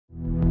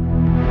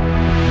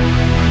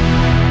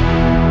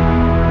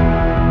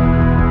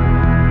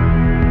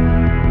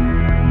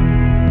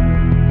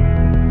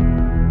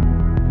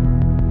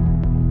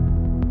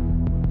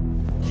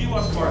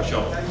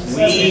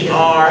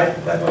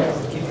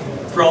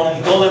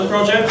from Golem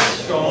project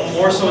from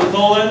Warsaw in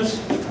Poland.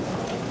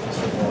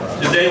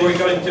 Today we're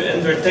going to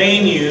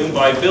entertain you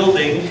by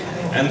building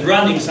and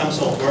running some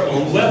software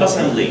on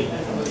WebAssembly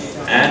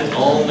and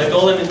on the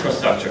Golem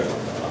infrastructure.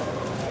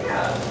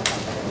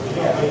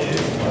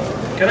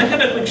 Can I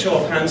have a quick show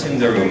of hands in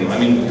the room? I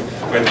mean,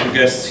 quite a few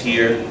guests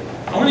here.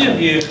 How many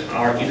of you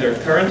are either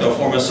current or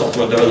former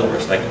software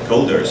developers, like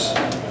coders?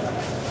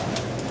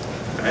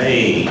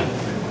 Hey,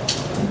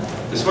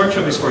 this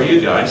workshop is for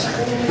you guys.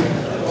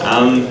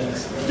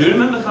 Do you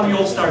remember how you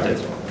all started?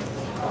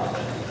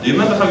 Do you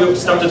remember how you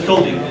started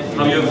coding?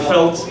 How you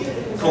felt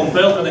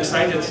compelled and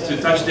excited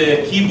to touch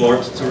the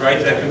keyboard to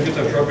write a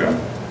computer program?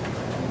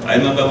 I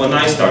remember when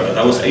I started,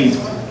 I was 8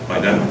 by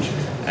then,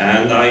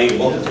 and I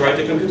wanted to write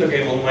a computer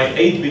game on my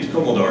 8-bit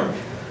Commodore.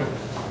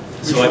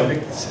 So I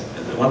picked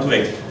 1 to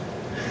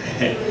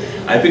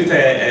 8. I picked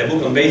a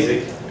book on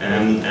BASIC,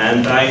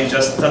 and I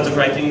just started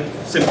writing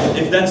simple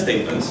if-then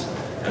statements.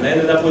 And I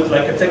ended up with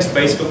like a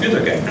text-based computer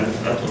game, and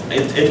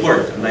it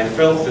worked, and I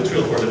felt the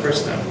thrill for the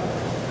first time.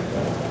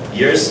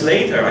 Years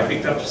later, I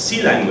picked up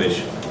C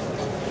language,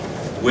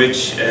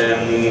 which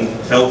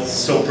felt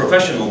so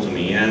professional to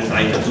me, and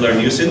I had to learn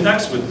new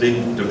syntax with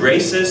the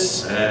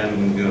braces,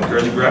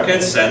 curly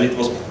brackets, and it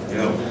was,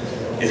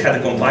 it had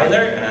a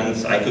compiler,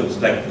 and I could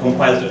like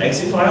compile to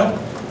exe file.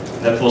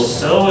 That was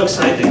so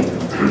exciting.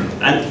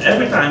 And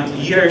every time,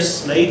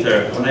 years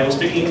later, when I was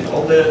speaking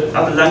all the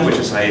other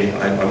languages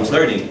I was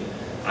learning,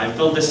 I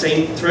felt the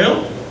same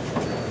thrill.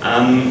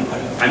 I'm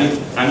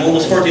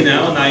almost 40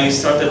 now, and I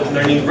started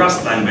learning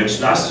Rust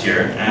language last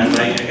year, and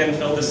I again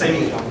felt the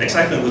same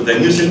excitement with the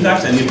new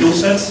syntax and new tool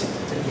sets,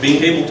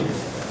 being able to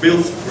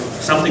build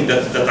something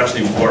that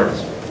actually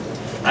worked.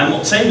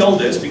 I'm saying all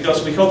this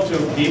because we hope to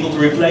be able to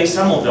replace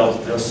some of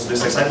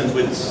this excitement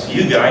with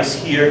you guys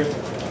here,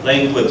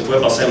 playing with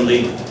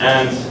WebAssembly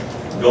and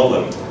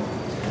Golem.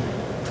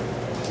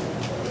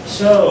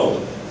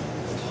 So,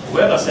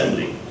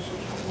 WebAssembly.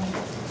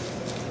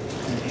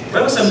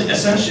 WebAssembly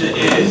essentially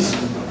is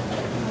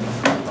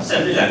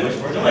assembly language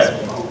for the web.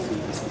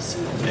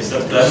 Is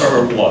that clever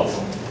or what?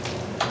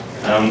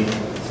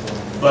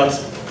 But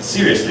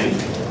seriously,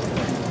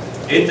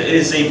 it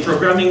is a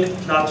programming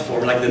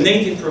platform, like the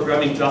native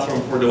programming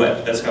platform for the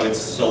web. That's how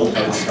it's sold,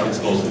 how it's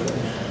supposed to.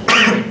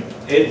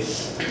 It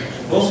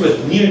goes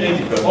with near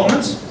native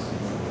performance.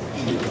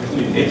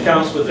 It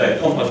comes with a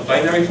compact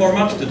binary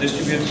format to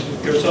distribute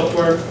your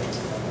software.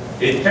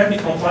 It can be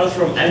compiled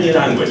from any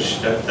language.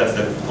 That's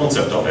the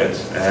concept of it.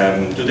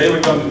 Today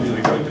we're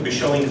going to be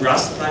showing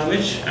Rust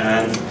language,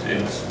 and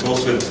it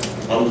goes with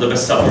one of the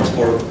best supports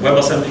for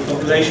WebAssembly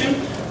compilation.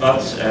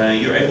 But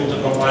you're able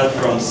to compile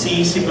from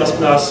C, C++,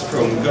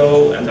 from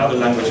Go, and other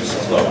languages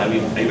as well. I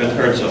mean, I even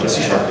heard of a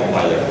C#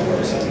 compiler for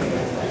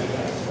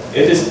WebAssembly.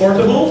 It is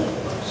portable,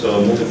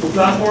 so multiple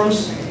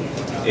platforms.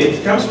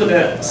 It comes with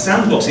a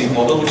sandboxing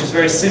model, which is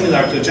very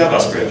similar to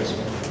JavaScript.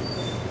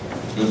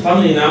 And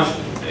funnily enough,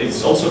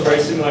 it's also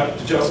very similar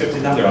to JavaScript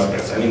in other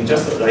aspects. I mean,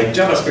 just like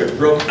JavaScript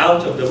broke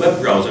out of the web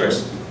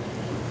browsers,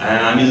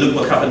 I mean, look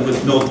what happened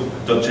with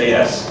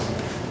Node.js.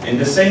 In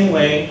the same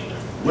way,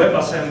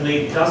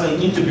 WebAssembly doesn't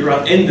need to be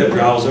run in the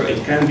browser.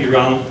 It can be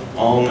run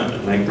on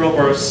like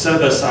proper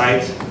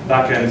server-side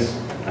backend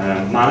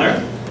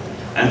manner.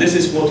 And this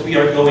is what we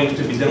are going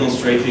to be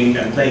demonstrating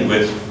and playing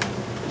with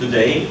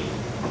today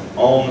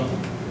on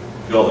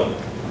Golem.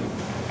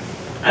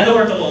 And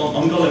over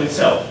on Golem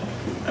itself.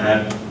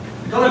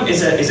 Golem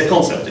is a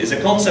concept. It's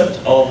a concept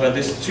of a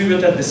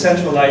distributed,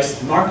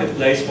 decentralized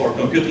marketplace for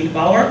computing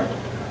power.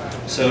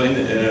 So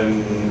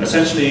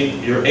essentially,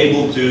 you're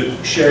able to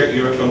share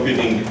your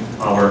computing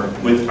power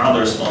with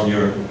others on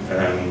your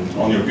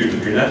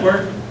peer-to-peer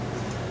network.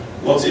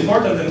 What's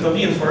important and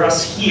convenient for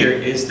us here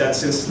is that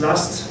since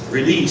last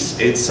release,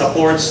 it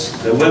supports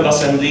the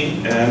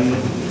WebAssembly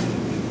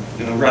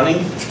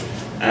running.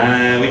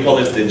 We call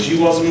it the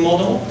gwasm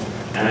model.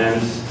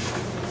 And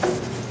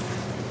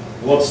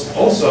what's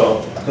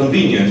also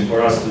convenient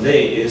for us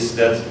today is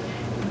that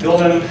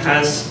Golem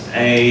has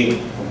a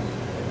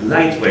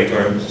lightweight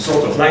or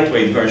sort of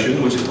lightweight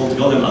version, which is called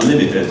Golem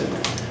Unlimited,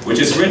 which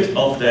is rid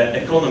of the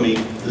economy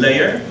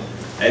layer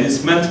and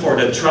is meant for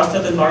the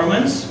trusted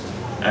environments,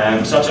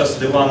 such as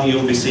the one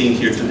you'll be seeing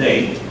here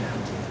today.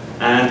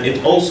 And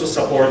it also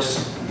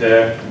supports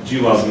the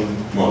gwasm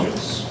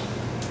modules.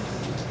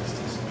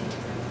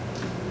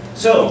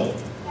 So,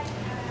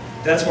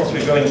 that's what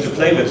we're going to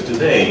play with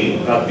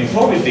today, but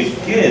before we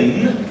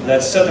begin,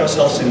 let's set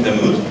ourselves in the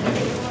mood.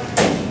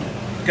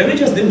 Can we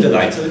just dim the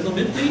lights a little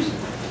bit, please?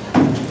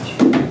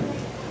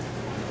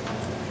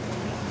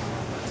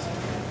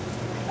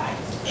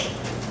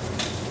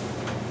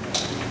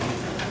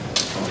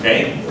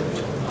 Okay.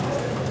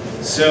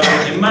 So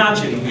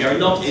imagine we are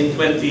not in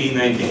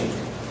 2019.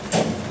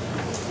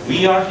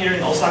 We are here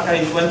in Osaka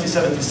in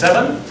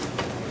 2077,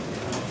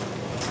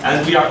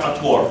 and we are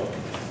at war.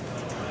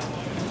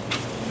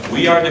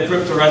 We are the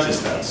crypto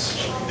resistance,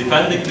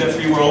 defending the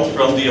free world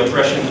from the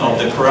oppression of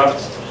the corrupt,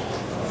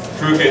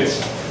 crooked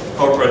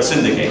corporate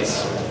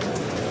syndicates.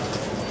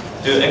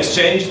 To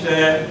exchange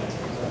the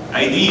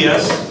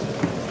ideas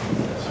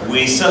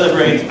we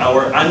celebrate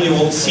our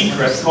annual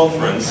secret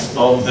conference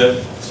of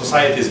the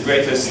society's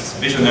greatest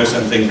visionaries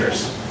and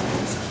thinkers.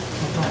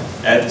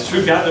 A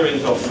true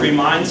gathering of free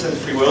minds and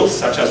free wills,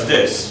 such as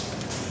this,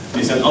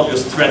 is an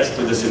obvious threat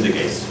to the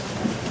syndicates.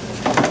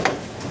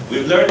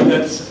 We've learned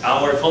that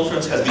our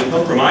conference has been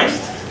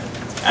compromised,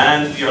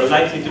 and we are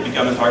likely to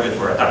become a target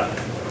for attack.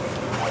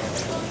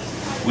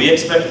 We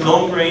expect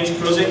long-range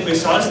cruising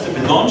missiles to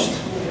be launched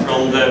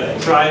from the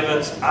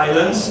private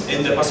islands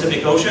in the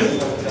Pacific Ocean,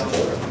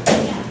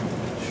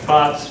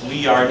 but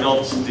we are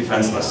not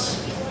defenseless.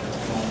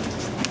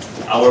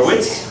 Our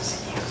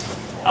wits,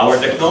 our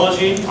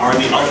technology are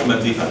the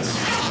ultimate defense.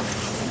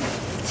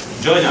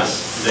 Join us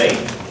today,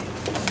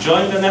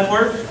 join the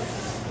network,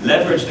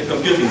 leverage the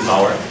computing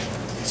power,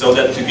 so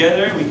that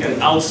together we can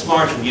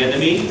outsmart the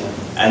enemy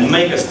and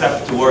make a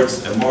step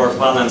towards a more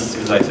balanced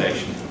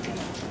civilization.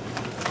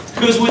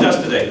 Who's with us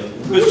today?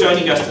 Who's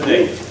joining us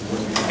today?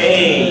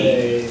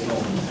 Hey!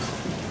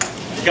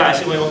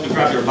 Guys, you might want to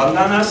grab your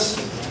bandanas,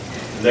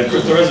 the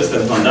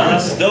crypto-resistant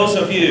bandanas. Those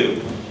of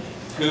you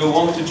who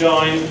want to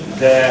join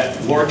the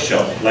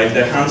workshop, like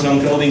the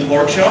hands-on coding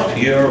workshop,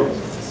 you're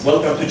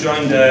welcome to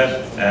join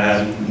the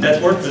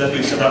network that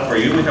we've set up for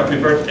you. We have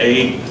prepared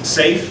a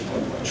safe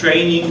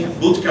training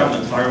bootcamp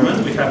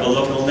environment. We have a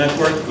local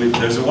network.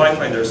 There's a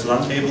Wi-Fi, there's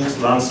LAN cables.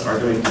 LANs are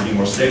going to be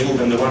more stable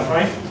than the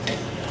Wi-Fi.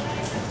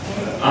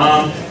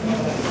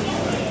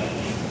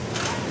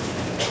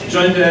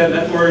 Join the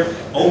network,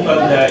 open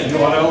the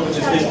URL which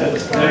is listed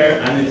there,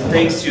 and it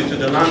takes you to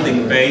the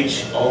landing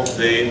page of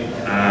the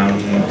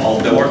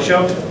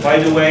workshop. By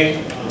the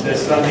way,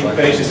 this landing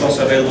page is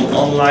also available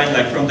online,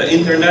 like from the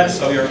internet,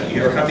 so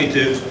you're happy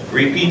to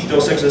repeat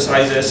those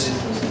exercises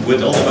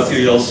with all the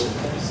materials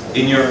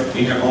in your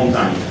own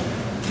time.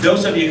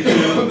 Those of you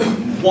who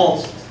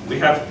want, we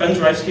have pen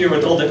drives here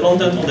with all the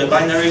content, all the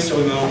binaries, so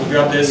we want to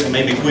grab this and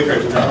maybe quicker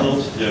to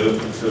download to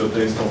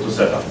install, to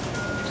set up.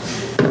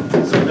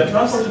 So the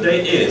plan for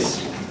today is,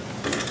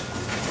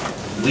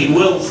 we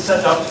will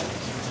set up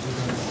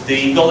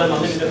the Golem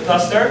Unlimited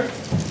cluster.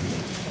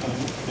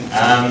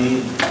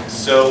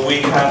 So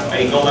we have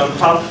a Golem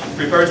hub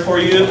prepared for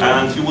you,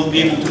 and you will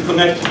be able to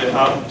connect to the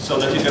hub so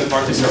that you can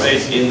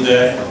participate in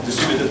the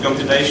distributed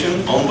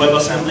computation on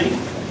WebAssembly.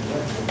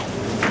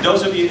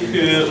 Those of you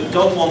who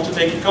don't want to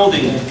take a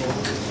coding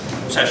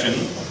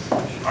session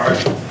are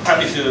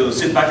happy to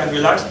sit back and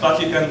relax, but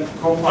you can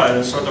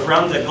compile, sort of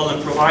run the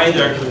Golem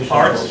provider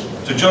part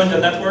to join the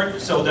network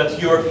so that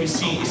your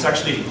PC is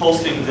actually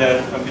hosting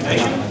the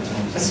computation.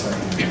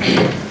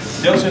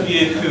 Those of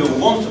you who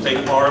want to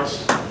take part,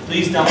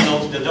 please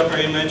download the Docker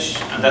image,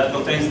 and that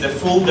contains the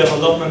full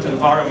development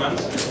environment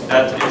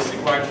that is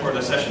required for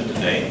the session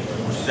today.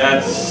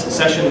 That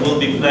session will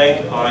be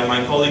played by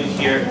my colleague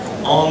here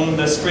on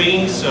the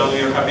screen, so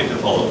you're happy to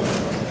follow.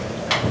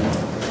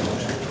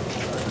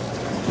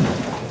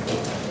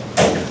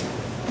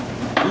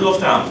 Rule of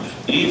thumb: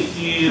 if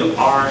you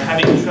are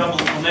having trouble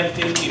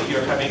connecting, if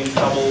you're having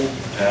trouble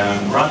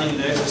running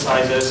the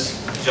exercises,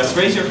 just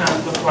raise your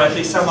hand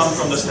politely. Someone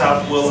from the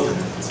staff will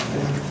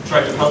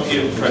try to help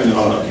you, try to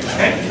unlock you,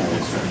 okay?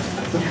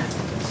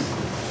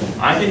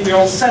 I think we're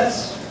all set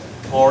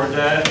for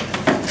the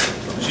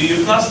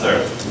GU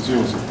cluster.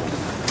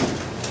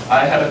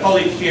 I have a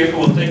colleague here who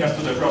will take us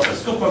through the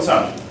process.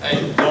 KubKon.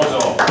 Hey.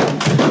 Dozo.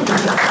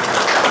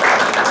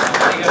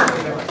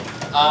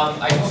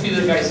 I hope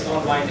you guys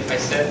don't mind if I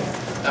sit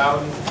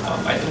down.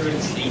 I didn't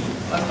really sleep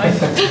last night.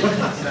 So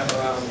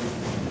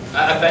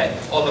I bet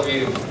all of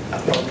you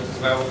have problems as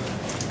well.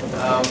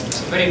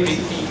 So very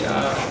briefly,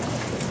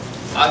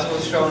 as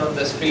was shown on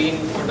the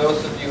screen, for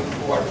those of you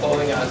who are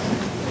following us,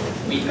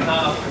 we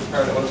have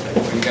prepared a website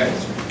for you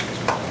guys.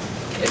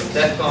 It's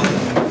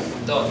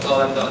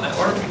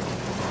Devcon5.golem.network,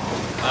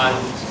 and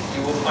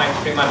you will find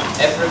pretty much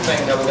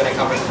everything that we're going to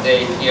cover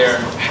today here.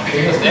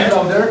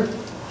 Louder.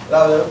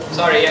 Louder.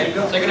 Sorry, yeah. So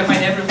you're going to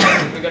find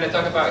everything we're going to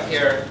talk about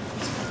here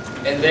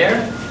in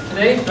there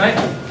today, right?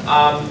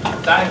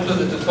 That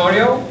includes the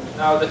tutorial.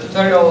 Now the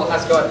tutorial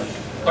has got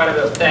quite a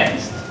bit of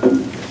text,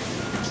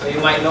 so you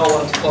might not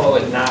want to follow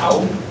it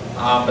now,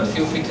 but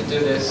feel free to do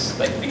this,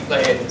 like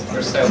replay it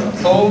yourself at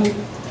home.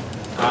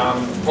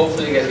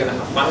 Hopefully you guys are going to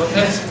have fun with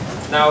it.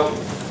 Now,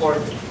 for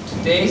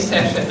today's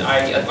session,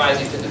 I advise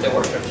you to do the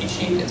workshop cheat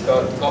sheet. It's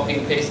got copy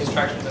and paste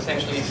instructions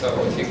essentially, so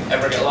if you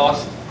ever get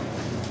lost,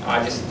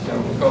 just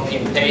copy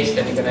and paste,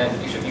 and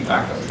you should be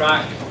back on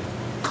track.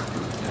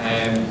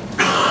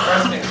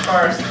 First things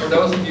first, for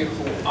those of you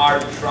who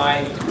are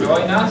trying to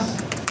join us,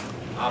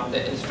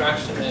 the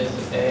instruction is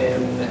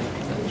in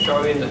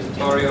showing the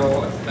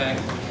tutorial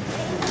effect.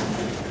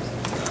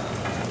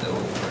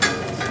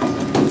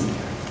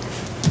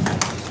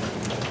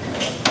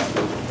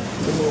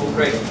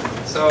 Great.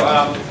 So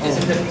is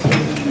it the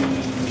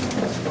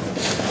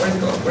where's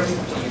the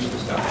usual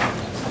stuff?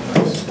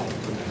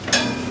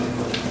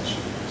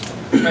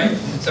 Right.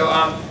 So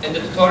in the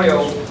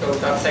tutorial, so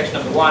that section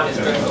number 1 is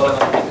going to go on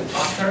the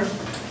cluster.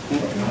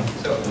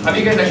 So have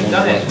you guys actually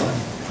done it?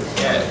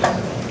 Yeah.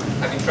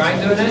 Have you tried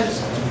doing it?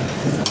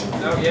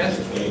 No? Yes?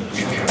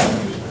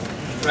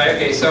 Right,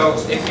 okay, so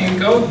if you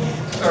go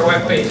to our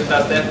webpage,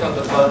 that's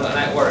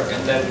Devcon5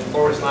 and then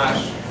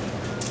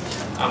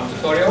 /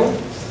 tutorial.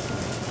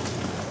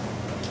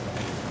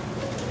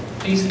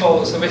 Please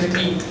follow, so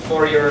basically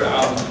for your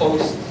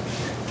host,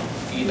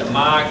 either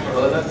Mac or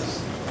Linux,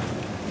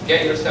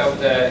 get yourself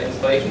the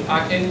installation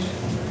package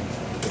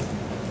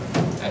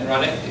and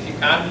run it if you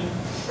can.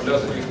 For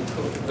those of you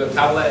who do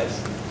tablets,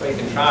 well, you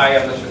can try,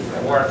 I'm not sure it's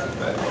going to work,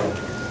 but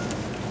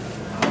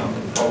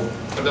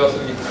for those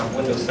of you who have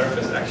Windows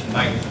Surface, it actually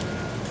might.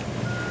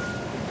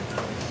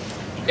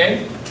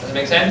 Okay, does it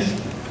make sense?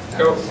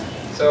 Cool.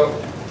 So,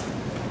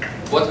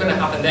 what's going to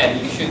happen then?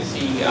 You should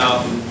see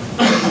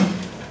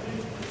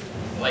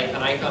like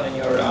an icon in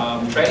your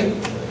tray.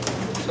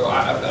 So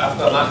I've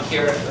got a Mac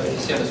here, so you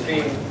see on the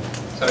screen.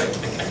 Sorry, I don't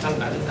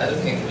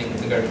think I can make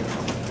it bigger.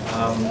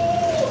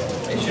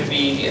 It should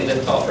be in the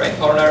top right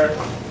corner,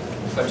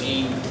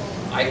 fudgy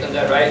icon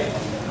there, right?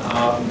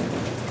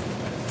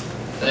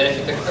 And then if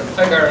you click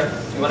configure,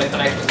 you want to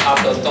connect with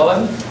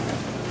app.golem.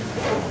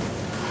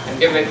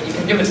 And you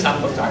can give it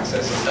sandbox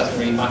access, it doesn't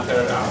really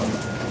matter.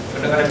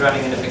 We're not going to be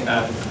running anything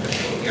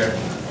here.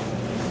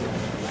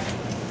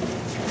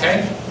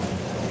 Okay?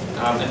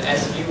 And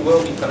as you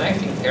will be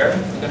connecting here,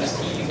 you're going to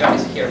see you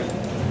guys here.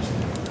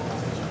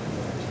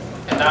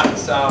 And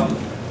that's,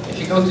 if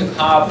you go to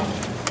hub,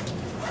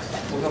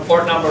 with a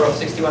port number of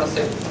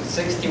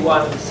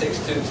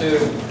 61622,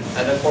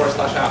 and then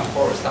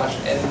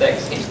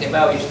 /app/index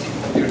HTML, you should see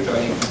the computer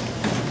joining.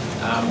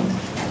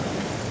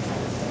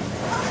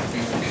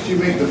 Could you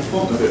make the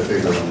font a bit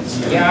bigger on this?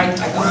 Yeah, I don't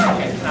think I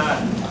can.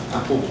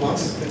 Apple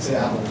Plus? It's an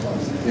Apple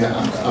Plus. Yeah,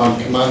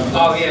 command.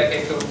 Oh yeah,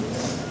 okay, cool.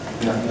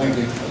 Yeah, thank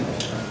you.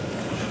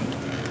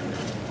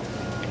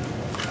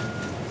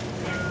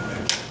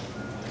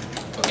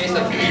 Okay, so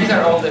these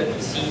are all the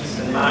PCs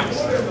and Macs,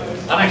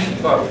 and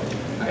actually, well,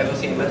 I don't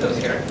see Windows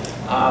here.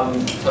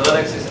 So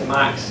Linux is and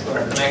Macs who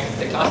are connected to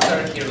the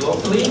cluster here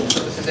locally. So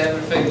this is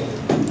everything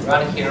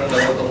run here on the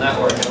local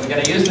network, and we're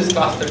going to use this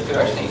cluster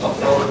to actually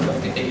offload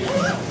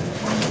computations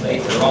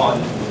later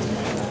on.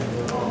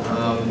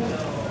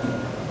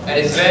 And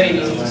it's very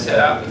easy to set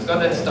up. We've got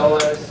the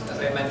installers, as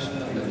I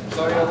mentioned, on the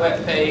tutorial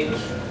web page.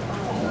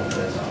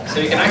 So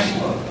you can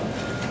actually,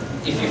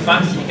 if you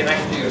fancy, you can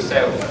actually do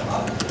yourself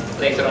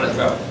later on as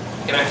well.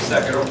 You can actually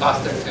set up your own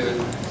cluster to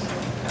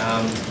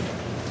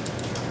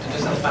do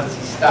some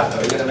fancy stuff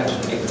that we're going to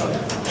mention later on.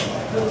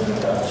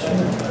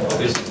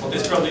 What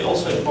is probably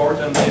also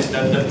important is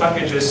that the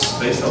packages,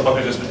 the install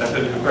packages that have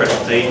been prepared,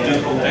 they do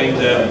contain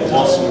the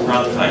Wasm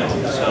runtime.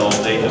 So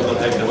they do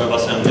contain the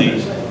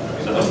WebAssembly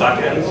sort of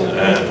backend,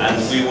 and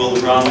we will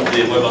run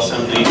the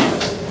WebAssembly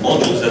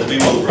modules that we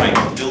will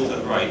build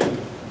and write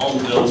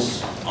on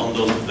those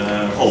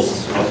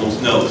hosts, on those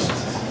nodes.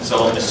 So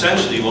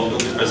essentially what we'll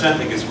be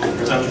presenting is we'll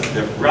present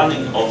the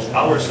running of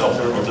our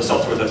software, or the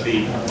software that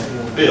we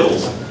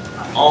build,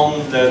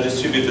 on the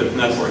distributed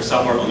network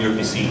somewhere on your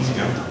PCs.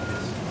 Yeah?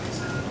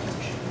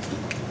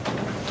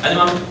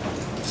 Anyone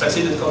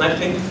succeeded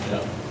connecting?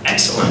 Yeah.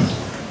 Excellent.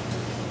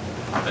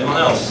 Anyone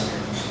else?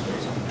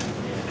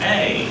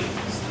 Hey,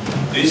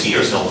 do you see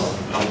yourself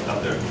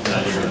out there?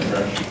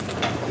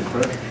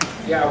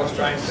 Yeah, I was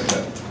trying to,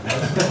 but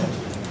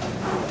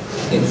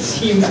it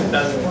seems it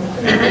doesn't work.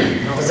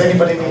 Does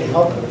anybody need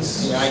help with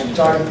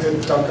starting the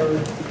Docker?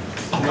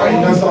 Are you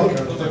not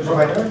Docker? The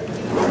provider?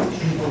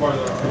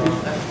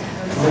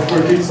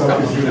 Networking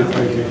stuff is really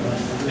tricky.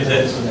 Is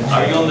it?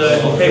 Are you on the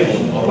cable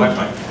or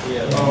Wi-Fi?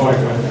 Yeah.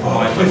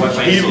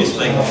 Wi-Fi is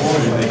like, we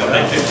got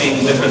like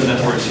 15 different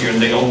networks here and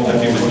they all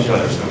compete with each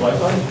other. So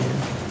Wi-Fi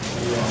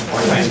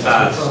is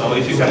bad. So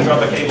if you can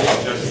drop a cable,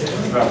 just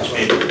drop the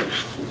cable.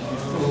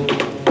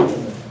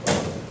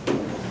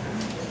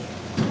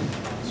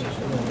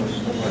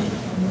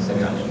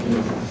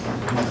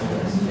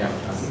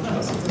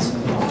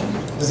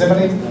 Does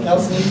anybody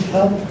else need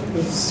help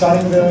with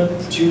starting the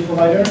tube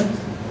provider?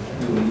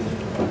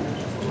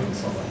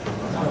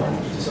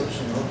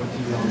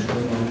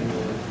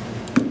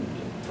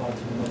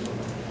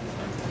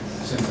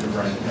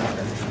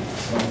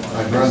 I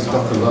ran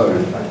Docker load,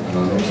 and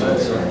I'm also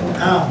saying.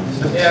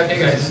 Yeah, okay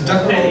guys.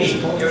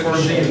 Hey,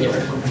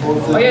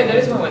 oh yeah, there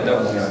is one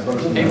Windows.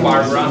 Hey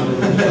Barbara.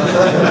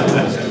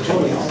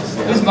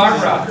 Who's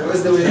Barbara?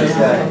 Who's the Windows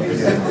guy?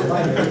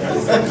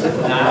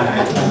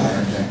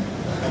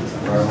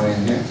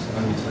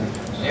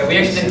 Yeah, we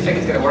actually didn't think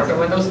it's going to work on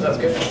Windows, so that's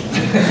good.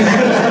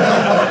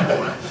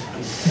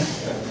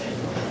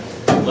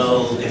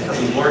 Well, it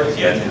hasn't worked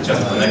yet, it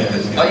just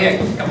connected. Oh yeah,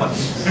 come on.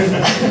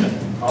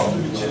 How do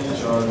we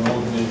change our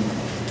node name?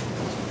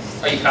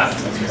 Oh, you can't.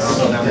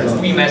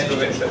 We messed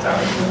with it, that's how.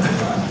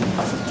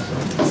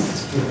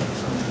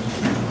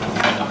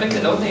 I think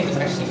the node name is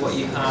actually what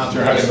you have.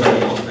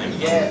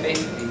 Yeah,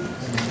 basically.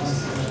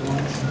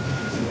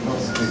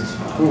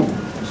 Cool.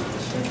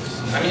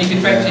 I mean, you can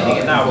try changing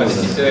it now, but if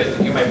you do it,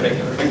 you might break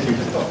everything.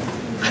 Because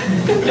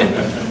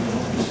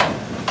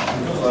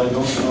I don't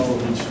know which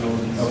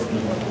node is.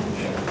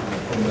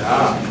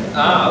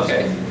 Ah,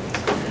 okay.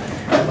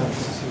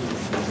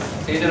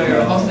 So you don't know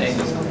your host name?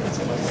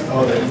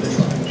 Oh, there it is.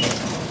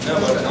 No,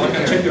 but you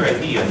can check your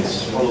IP and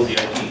follow the IP.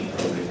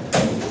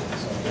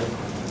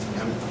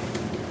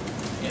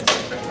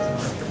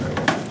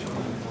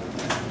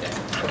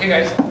 Okay,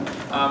 guys.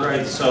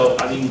 Right, so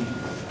I mean,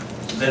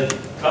 the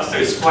cluster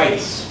is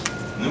quite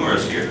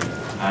numerous here.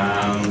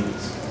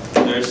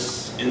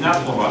 There's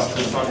enough of us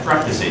to start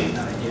practicing.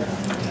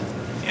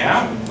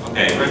 Yeah?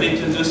 Okay, ready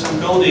to do some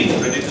coding,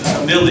 ready to do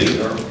some building.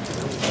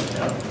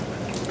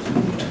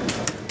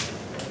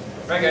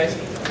 Right, guys.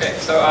 Okay,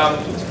 so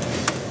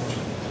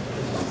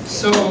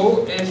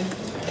if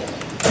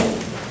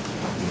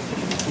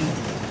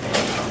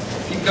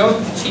you go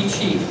to the cheat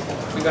sheet,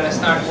 we're gonna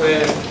start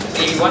with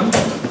A1.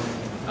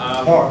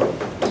 More.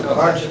 So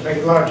Larger, make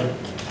it larger.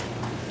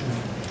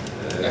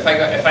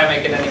 if I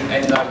make it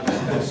any larger,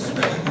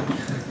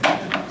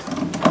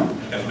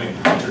 Can we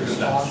introduce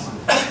that?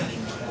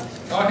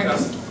 oh, hang on.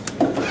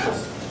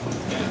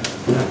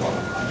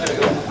 There we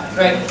go.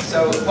 Right.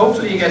 So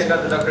hopefully you guys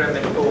got the Docker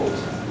image code.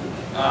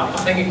 I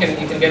think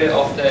you can get it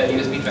off the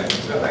USB track.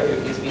 So I do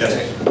USB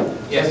track.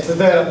 Yes.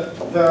 The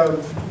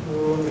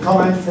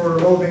command for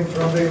loading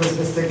from the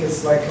USB stick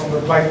is like on the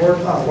whiteboard.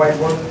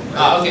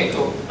 Okay,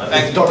 cool.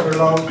 Thanks. Docker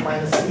log -E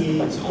minus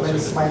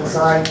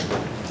I.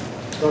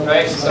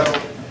 Right. So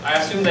I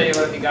assume that you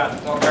already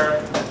got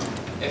Docker.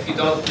 If you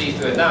don't, please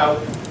do it now.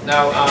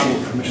 Now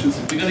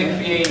we're going to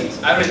create.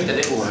 I already did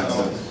it, so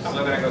I'm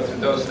not going to go through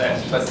those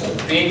steps. But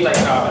create like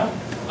a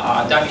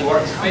dummy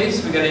workspace.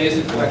 We're going to use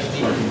it to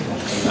actually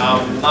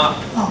map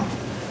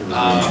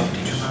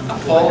a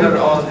folder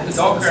on the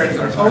Docker to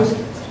our host,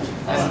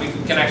 and we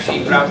can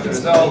actually browse the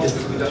results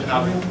because we don't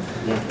have.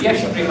 We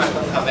actually pretty much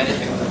don't have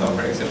anything on the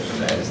Docker except for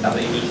the stuff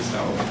that you need, so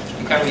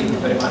you can't really do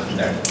very much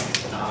there.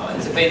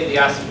 It's a pain in the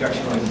ass if you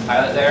actually want to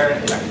compile it there, and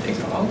it actually takes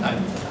a long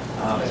time,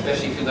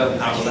 especially if you don't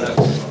have a Linux,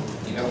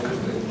 you know,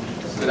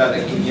 without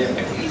the KVM.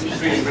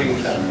 It's really great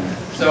with that.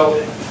 So,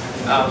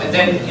 and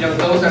then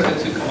those are the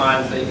two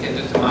commands that you can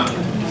do to map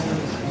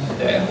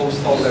the host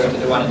folder to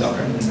the one in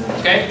Docker.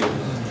 Okay?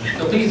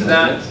 So please do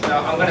that. Now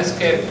I'm going to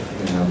skip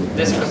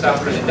this because I've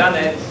already done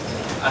it,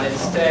 and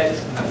instead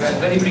I'm going to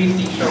very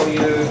briefly show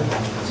you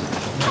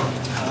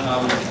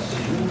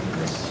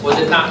what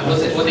the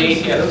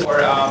API for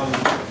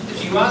the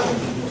GWasm.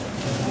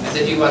 It's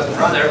a GWasm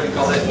runner. We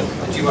call it the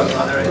GWasm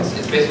runner.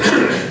 It's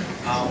basically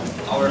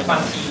our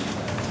fancy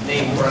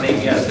name for an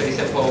API. It's very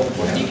simple,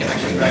 and you can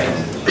actually write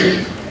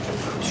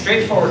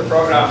straightforward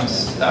programs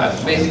that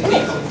basically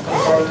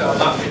conform to a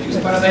MapReduce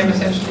paradigm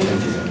essentially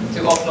to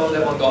upload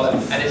them on Golem.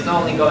 And it's not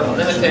only Golem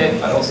Unlimited,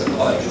 but also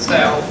Golem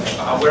itself.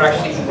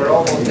 We're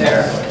almost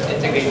there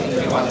integrating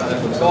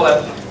GWasm with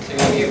Golem, so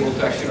you'll be able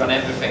to actually run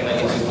everything that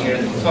you do here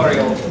in the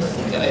tutorial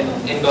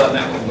in Golem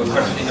Network with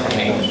virtually no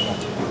change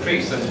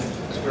increase,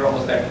 because we're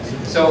almost there.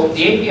 So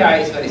the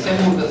API is very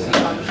simple. There's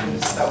three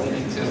functions that we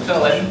need to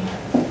fill in,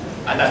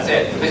 and that's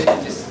it.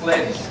 Basically just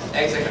split,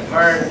 exec, and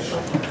merge.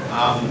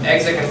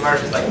 Exec and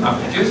merge is like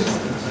MapReduce.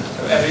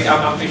 So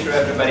I'm pretty sure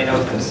everybody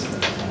knows this.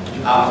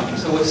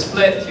 So with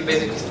split, you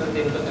basically split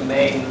the input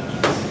domain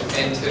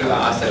into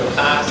a set of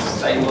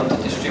tasks that you want to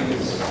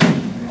distribute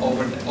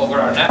over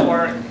our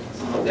network.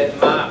 Then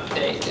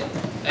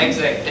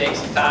exec takes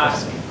a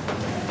task,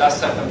 does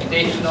some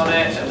computation on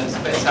it, and then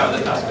spits out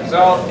the task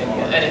result, and you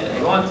can edit if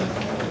you want.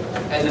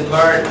 And then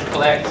merge,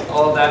 collect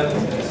all of them,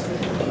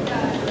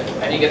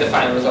 and you get the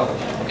final result.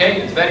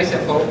 Okay, it's very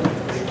simple.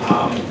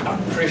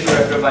 I'm pretty sure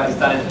everybody's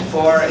done it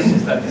before. It's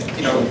just that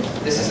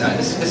this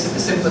is the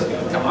simplest we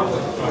can come up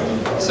with.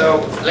 So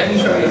let me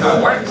show you how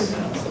it works.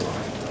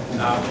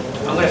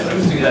 I'm going to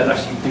prove to you that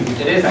actually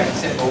it is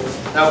actually simple.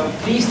 Now,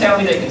 please tell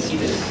me that you can see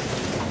this,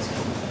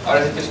 or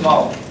is it too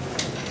small?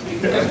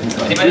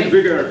 Anybody? It's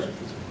bigger.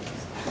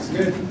 It's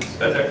good. It's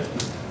better.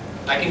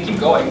 I can keep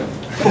going.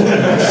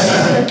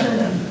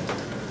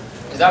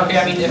 Is that okay?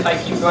 I mean, if I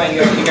keep going,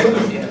 you guys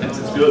will see it.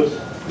 It's good.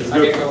 It's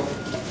Okay, good. cool.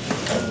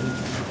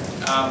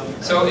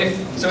 So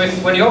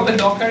if when you open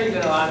Docker, you're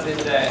gonna land in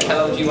the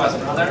Hello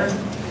GWasm runner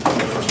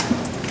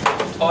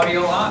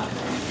tutorial app.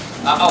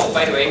 Oh,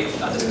 by the way,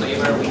 a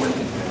disclaimer: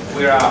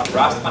 we're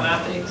Rust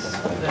fanatics,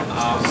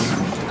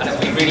 and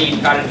we really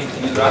encourage you to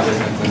use Rust.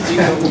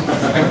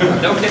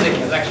 No kidding,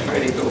 it's actually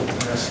really cool.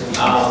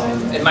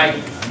 In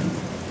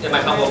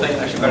my humble opinion,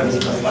 actually better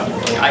than C++.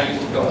 I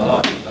used to go a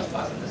lot in C++,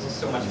 and this is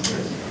so much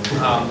easier.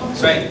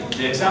 Right.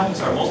 The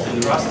examples are mostly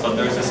in Rust, but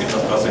there is a C++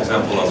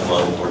 example as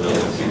well for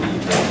those of you.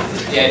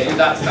 Yeah, if you're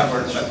that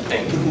stubborn, that's the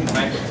thing,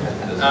 right?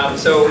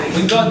 So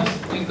we've got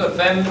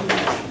Vim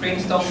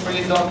pre-installed for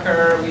you,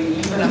 Docker. We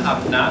even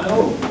have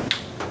Nano.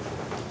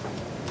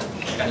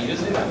 Can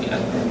use it. I mean,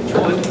 I'm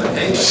sure it's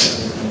okay.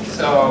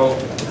 So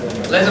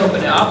let's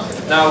open it up.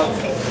 Now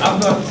I've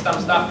got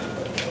some stuff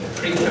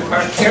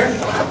pre-prepared here.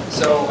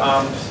 So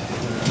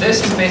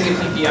this is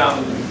basically the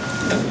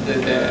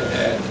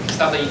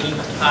stuff that you need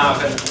to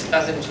have, and it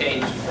doesn't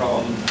change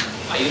from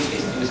a use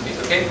case to use case.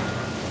 Okay.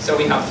 So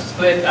we have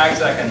split,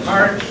 exec, and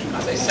merge,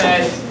 as I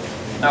said.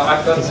 Now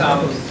I've got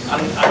some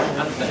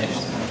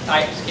unfinished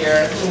types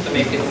here to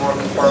make it more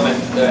conformant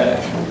to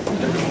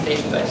the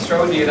presentation that I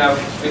showed you. Now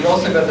we've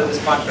also got the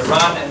dispatcher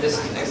run, and this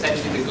is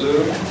essentially the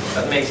glue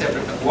that makes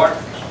everything work.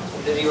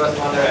 The GWasm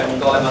runner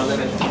and Golem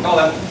Unlimited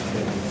Golem.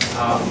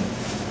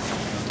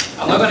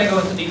 I'm not going to go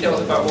into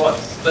details about what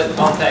split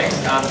context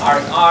and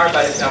args are,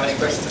 but if you have any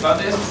questions about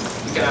this,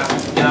 you can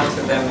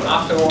answer them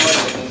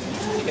afterwards.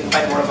 You can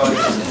find more about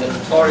this in the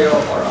tutorial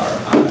or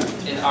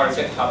in our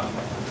GitHub.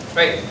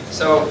 Right,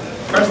 so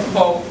first of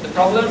all, the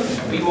problem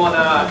we want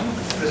to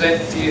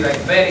present to you like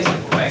very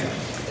simple way.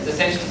 It's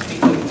essentially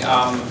speaking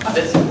a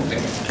bit simple thing.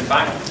 In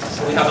fact,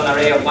 so we have an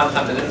array of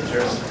 100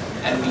 integers,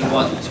 and we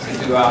want to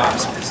do a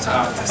fancy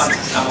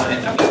sum on it.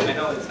 I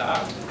know it's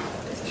a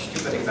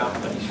stupid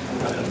example, but you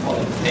shouldn't run it all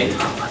in the day.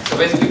 So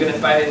basically, we're going to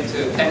divide it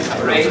into 10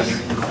 subarrays,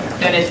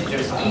 10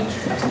 integers each,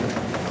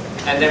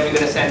 and then we're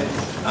going to send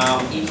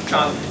each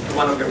chunk to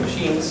one of your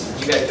machines.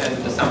 You guys can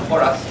do the sum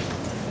for us.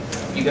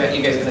 You guys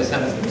are going to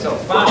send us the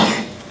results back,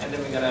 and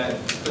then we're going to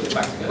put it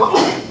back together.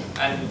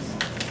 And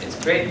it's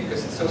great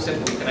because it's so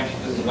simple. We can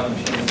actually do this one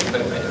machine and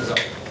put it right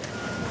result.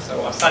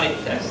 So a sanity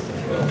test, if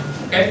you will.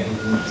 Okay.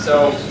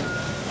 So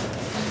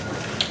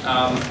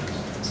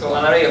so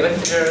an array of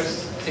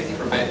integers,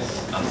 64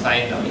 bits,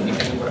 unsigned. I mean, you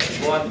can do whatever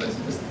you want, but it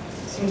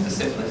seems the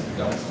simplest to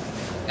go.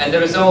 And the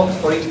result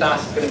for each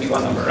task is going to be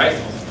one number, right?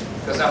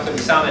 Because after we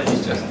sum it,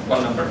 it's just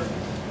one number.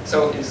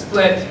 So in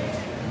split,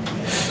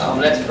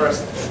 let's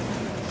first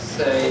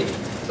say,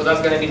 so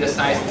that's going to be the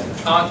size of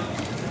the chunk,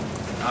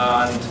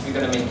 and we're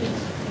going to make it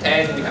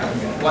 10. We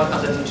have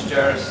 100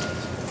 integers,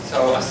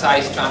 so a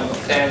size chunk of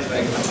 10, so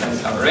I can send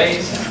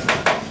subarrays.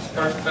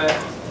 Perfect.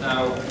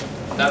 Now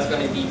that's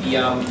going to be the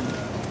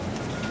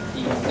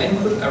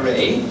input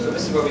array. So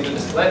this is where we do the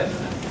split.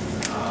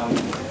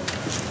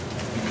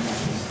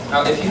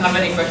 Now, if you have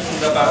any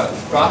questions about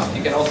Rust,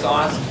 you can also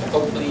ask.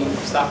 Hopefully,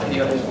 staff and the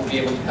others will be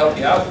able to help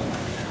you out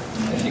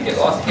if you get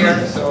lost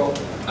here. So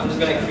I'm just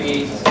going to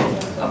create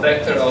a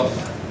vector of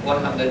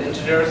 100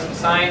 integers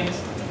assigned.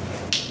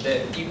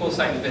 The equal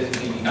sign is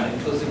basically an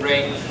inclusive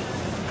range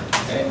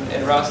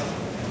in Rust.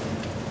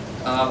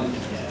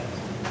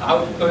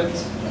 Output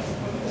is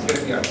going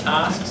to be our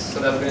tasks. So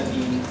that's going to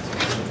be.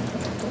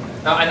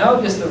 Now I know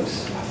this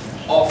looks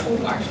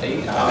awful.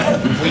 Actually,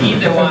 we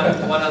need the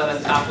one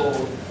element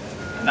tuple.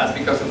 And that's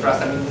because of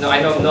Rust. I mean, I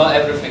know not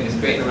everything is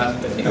great in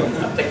Rust, but you know,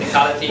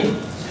 technicality.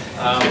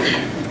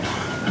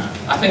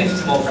 I think it's a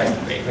small price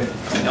to pay. I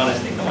mean,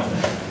 honestly, come on,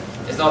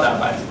 it's not that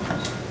bad.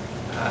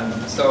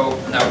 So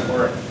now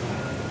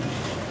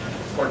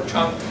for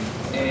chunk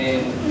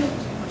in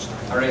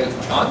array of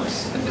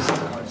chunks, and this is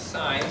our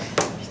size.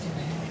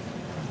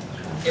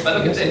 Yeah, but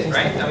look at this,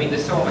 right? I mean,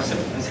 there's so much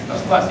simpler than C++. You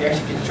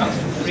actually get chunks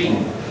for free.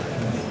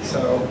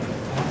 So,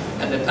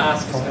 and the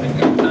task is going to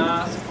be a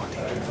task.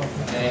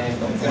 And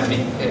I'm going to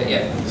make,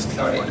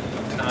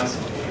 task,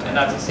 and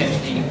that's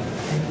essentially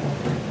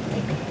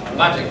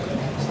magic.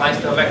 Slice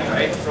to a vector,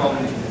 right, from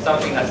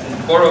something that's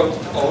in borrowed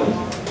code,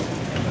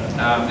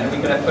 and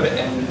we're going to put it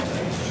in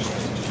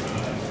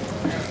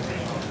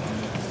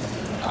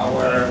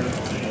our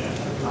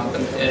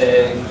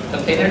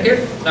container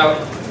here. Now,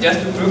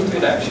 just to prove to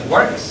you that it actually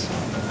works,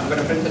 I'm going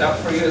to print it out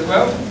for you as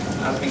well.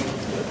 As we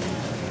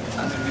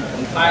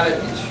compile it,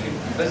 it should be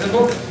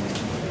visible.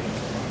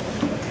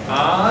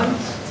 And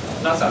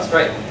that's us,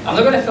 right? I'm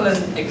not going to fill in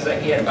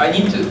exactly here, but I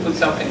need to put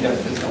something there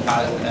to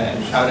compile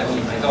and shout at me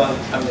if I don't.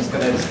 I'm just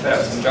going to spit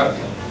out some junk.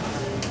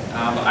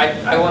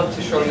 I want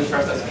to show you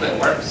first that split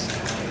works.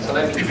 So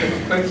let me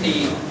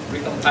quickly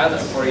recompile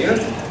that for you.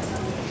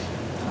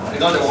 We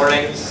know the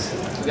warnings.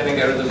 We're going to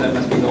get rid of them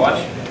as we go on.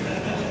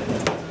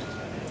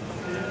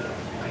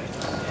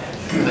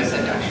 As I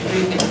said,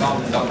 actually, take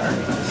down the Docker.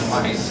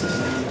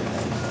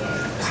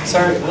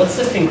 Sorry, what's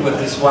the thing with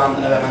this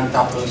one element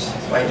tuples?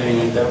 Why do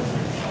you need them?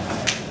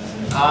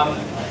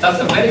 That's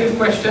a very good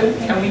question.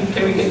 Can we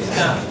get to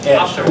that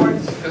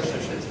afterwards? Because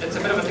it's a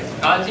bit of a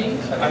technicality.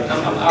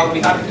 I'll be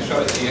happy to show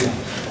it to you.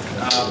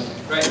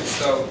 Right.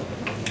 So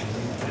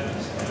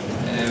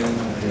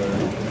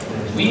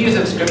we use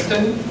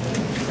Abscription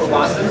for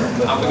Wasm.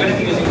 We're going to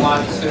be using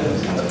Wasm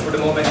soon, but for the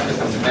moment, just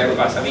have to bear with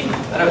us. I mean,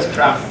 I know it's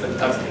crap, but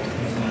that's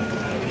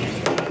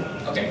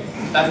okay.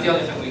 That's the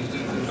only thing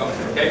we've got.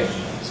 Okay.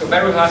 So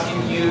bear with us.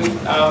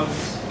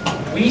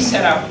 We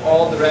set up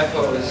all the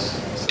repos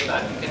so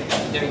that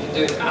you can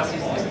do it as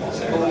easily as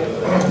possible.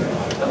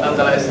 But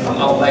nonetheless, I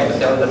would like to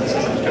tell you that this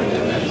is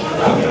subscription.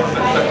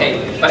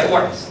 But it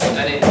works,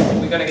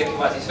 and we're going to get to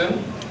Wasm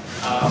soon.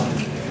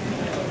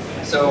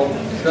 So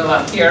it's going to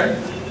land here.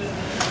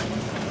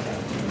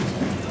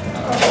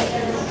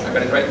 I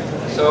got it right.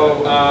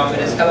 So it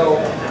is hello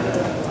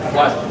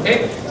Wasm.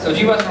 Okay. So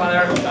GWasm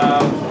runner.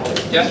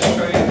 Just to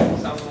show you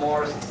some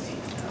more.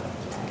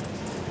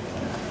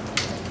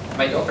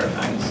 My Docker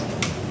hangs.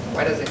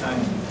 Why does it hang?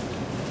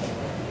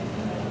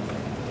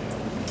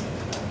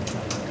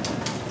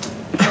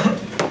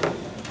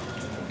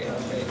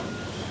 Okay.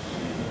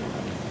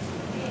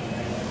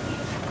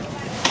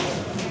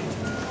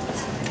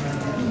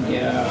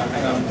 Yeah,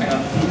 hang on.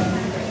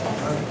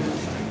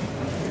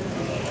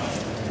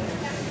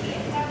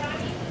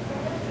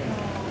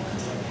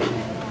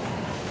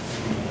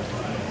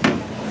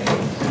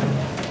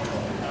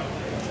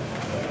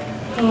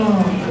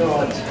 Oh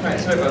god. Right,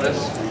 sorry about this.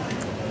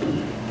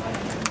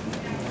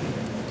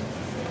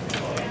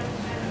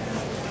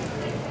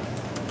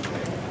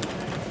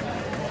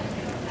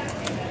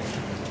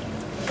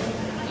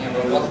 Yeah,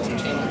 but lots of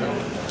changes though.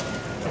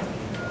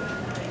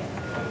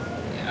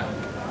 Yeah.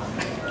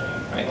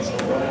 Right, so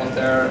we're almost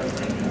there.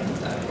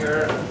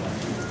 Here.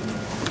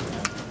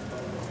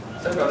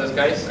 Sorry about this,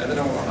 guys. I don't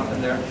know what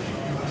happened there.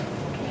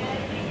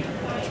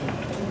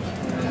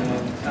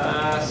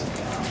 Task.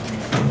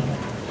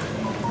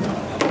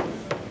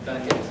 Gonna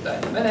get to that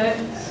in a minute.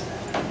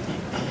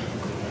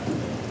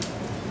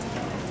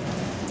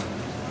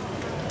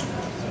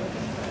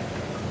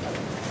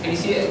 Can you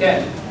see it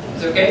again?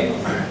 Is it okay?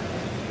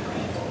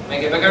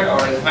 Make it bigger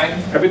or is it fine?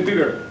 A bit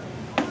bigger.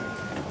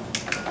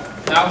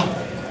 Now?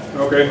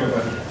 Okay.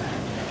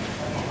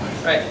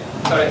 Right.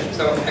 Sorry.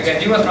 So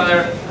again, do was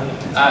rather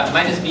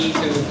minus B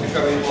to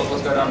show you what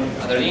was going on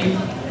underneath.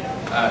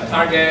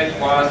 Target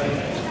was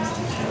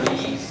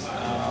release.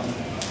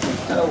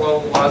 Hello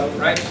world was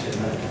right.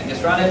 And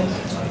just run it.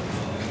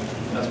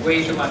 That's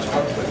way too much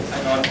output.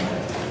 Hang on.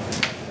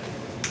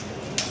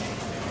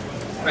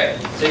 Right.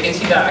 So you can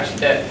see that actually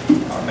that.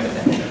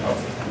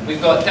 Oh,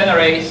 we've got 10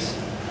 arrays,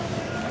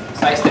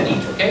 size 10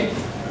 each. Okay.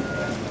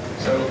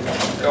 So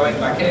going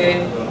back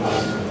in.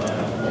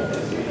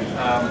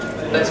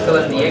 Let's fill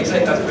in the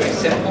exit. That's very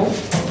simple.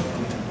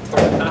 For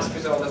the task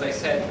result, as I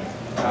said,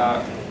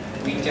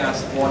 we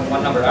just want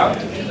one number out,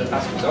 which is the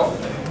task result.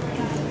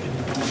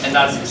 And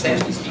that's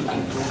essentially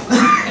speaking,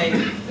 take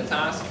the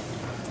task,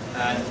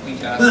 and we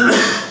just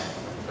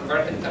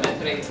convert it into an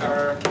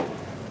iterator,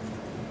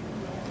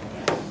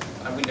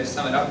 and we just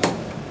sum it up.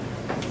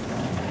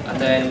 And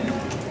then,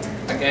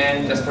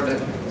 again, just for the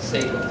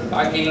sake of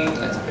debugging,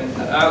 let's print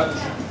that out.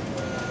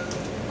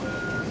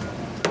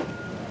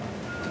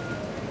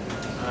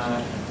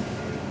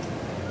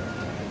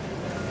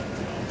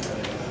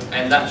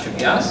 And that should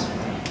be us.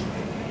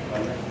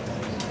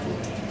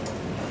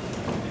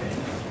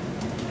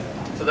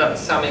 So that's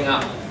summing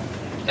up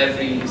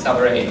every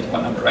subarray into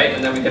one number, right?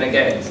 And then we're going to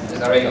get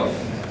this array of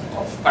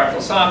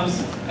partial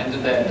sums and do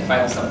the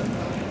final sum.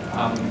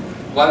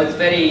 While it's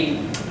very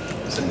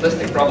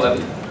simplistic problem,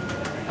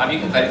 you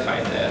can verify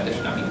the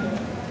addition. I mean,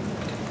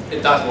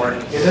 it does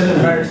work. You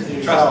didn't merge the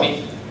result. Trust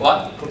me.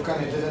 What?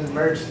 KubKon, you didn't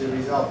merge the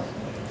result.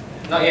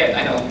 Not yet,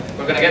 I know.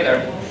 We're going to get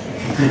there.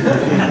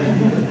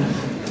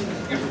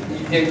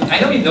 I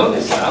know you know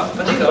this stuff,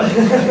 but they don't.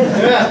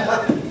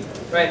 Yeah.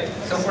 Right,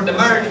 so for the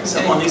merge...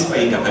 Someone is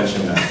paying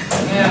attention now.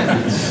 Yeah.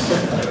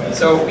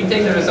 So we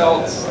take the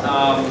results,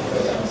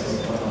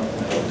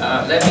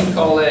 let me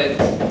call it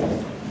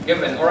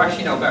given, or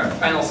actually no,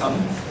 final sum.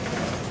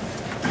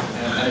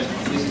 And I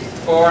use it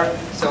before.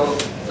 So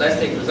let's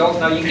take results.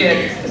 Now you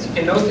get, as you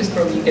can notice,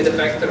 probably you get a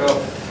vector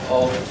of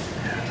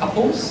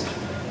tuples.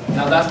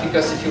 Now that's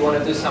because if you want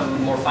to do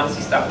some more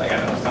fancy stuff, like I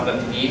don't know, standard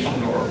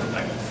deviation or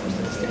like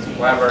statistics or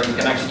whatever, you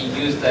can actually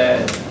use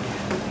the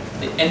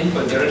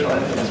input, the original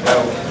input as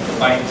well,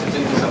 combined to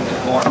do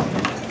something more.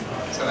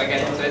 So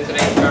again, into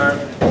iterator,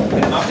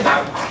 we can map it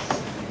out.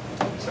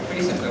 So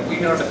pretty simple. We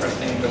ignore the first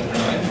thing because we're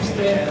not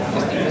interested.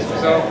 Just need this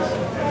result.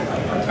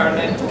 Return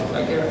it,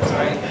 like here,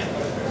 sorry.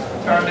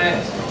 Return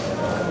it,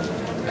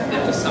 and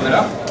then just sum it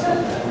up.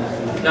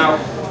 Now,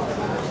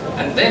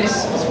 and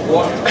this is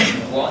what we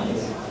want.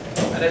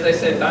 And as I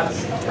said,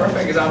 that's a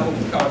perfect example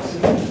because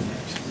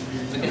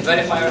we can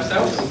verify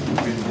ourselves.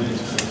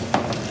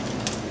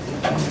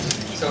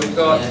 So we've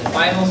got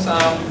final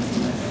sum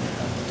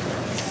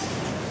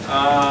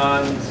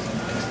and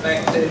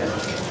expected.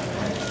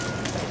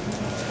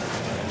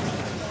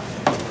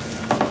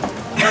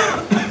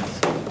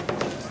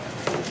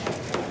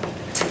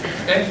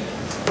 Okay.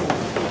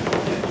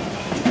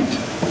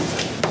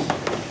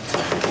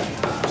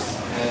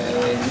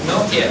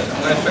 Not yet.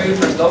 I'm going to show you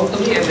first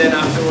locally, and then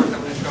afterwards I'm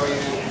going to show you.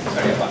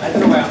 Sorry, I don't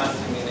know why I'm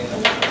asking you this.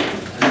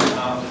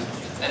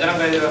 And then I'm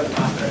going to do it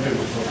after.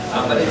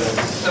 But it's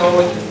so.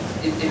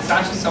 It's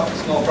actually such a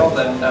small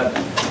problem that,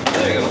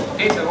 there you go,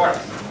 okay, so it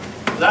works.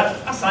 So that's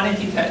a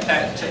sanity check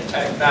that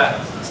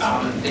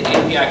the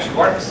API actually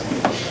works.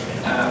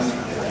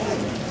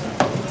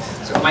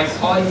 So my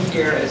colleague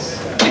here is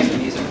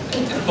actually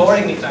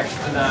imploring me to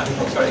actually do that,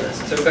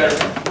 so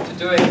to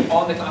do it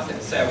on the class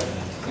itself.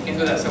 We can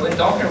do that. So in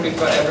Docker we've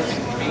got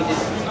everything kind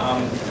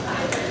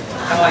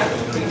of like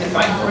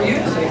predefined for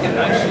you, so you can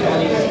actually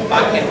only use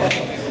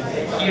backend.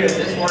 Here in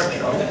this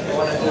workshop, if you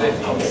want to do it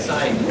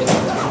outside, we'll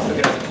have to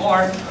figure out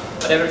more,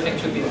 but everything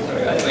should be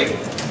tutorial anyway.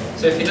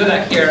 So if you do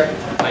that here,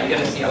 you're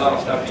going to see a lot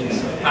of stuff being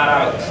spat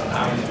out.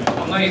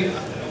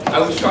 I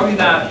will show you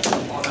that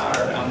on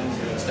our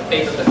the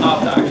page of the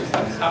hub that actually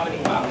stuff is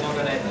happening, but I'm not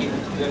going to be able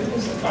to do it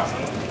this fast. I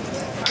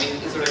mean,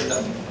 it's already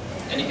done.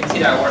 And you can see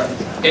that it works.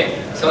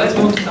 Okay, so let's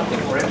move to something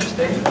more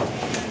interesting.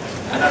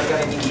 And that's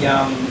going to be,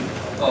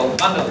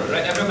 bundle,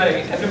 right?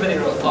 Everybody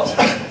loves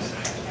fractals.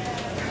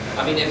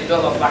 I mean, if you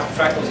don't love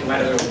fractals, you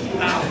might as well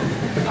now.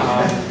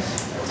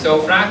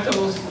 So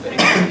fractals, very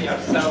quickly, are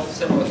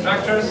self-similar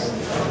structures.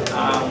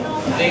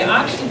 They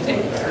actually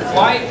take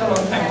quite a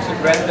long time to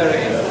render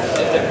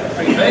if they're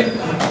pretty big.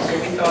 So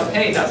thought,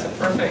 hey, that's a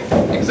perfect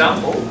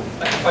example,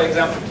 like for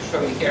example, to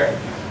show you here.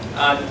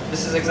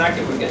 This is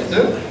exactly what we're going to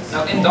do.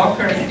 Now in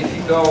Docker, if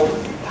you go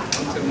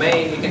into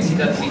main, you can see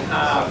that we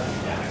have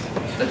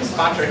the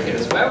dispatcher here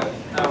as well.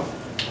 Now,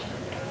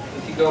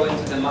 if you go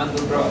into the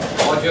Mandelbrot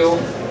module,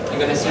 you're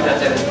going to see that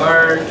there is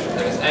merge,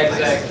 there is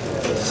exec,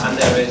 and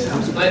there is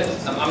split.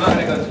 I'm not going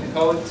to go into the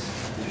code,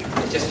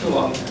 it's just too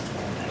long.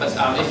 But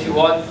if you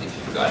want, if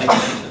you've got any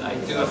information, I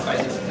do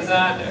advise you to do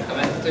that. I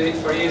recommend to do it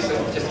for you. So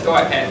just go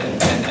ahead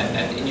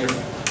and in your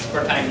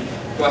spare time,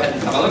 go ahead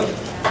and have a look.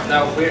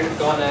 Now we're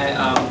gonna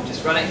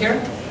just run it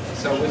here.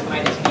 So with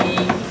minus me.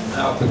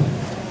 Now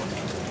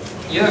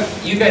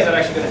you guys are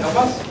actually gonna help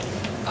us.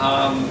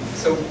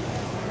 So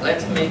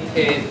let's make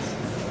it.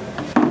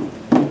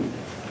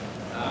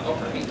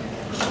 Open me.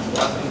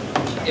 Wasm.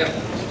 Yep.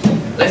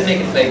 Let's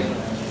make it big.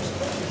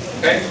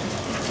 Okay.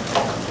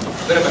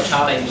 Bit of a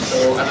challenge.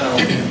 So I don't know,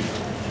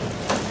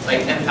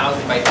 like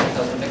 10,000 by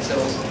 10,000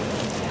 pixels,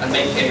 and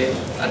make it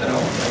I don't know,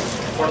 like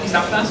 40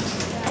 subtasks.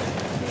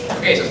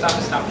 Okay. So stuff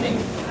is happening.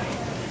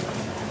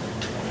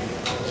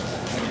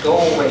 Go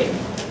away.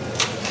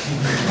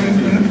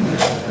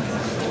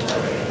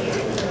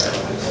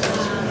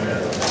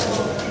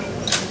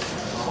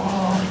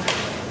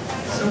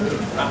 So good.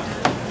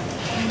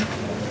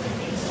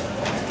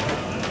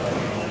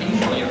 Can you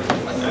show your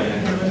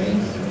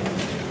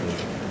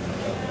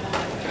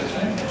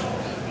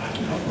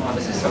oh,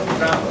 this is so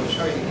good. I'll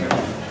show you here.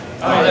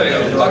 Oh, there we go.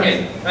 Okay,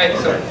 right.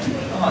 So,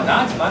 oh,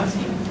 that's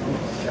fancy.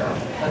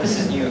 Oh, this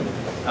is new.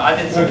 I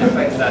didn't see the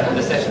fact that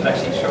the session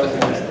actually shows me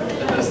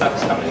the stuff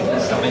is happening.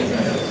 It's so amazing.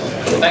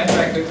 Thanks,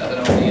 very quick. I don't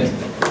know what he is.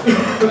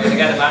 I'm going to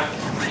get it back,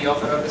 the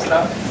author of the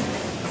stuff.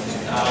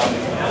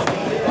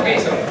 Okay,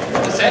 so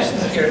the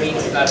sessions here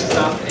means that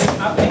stuff is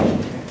happening.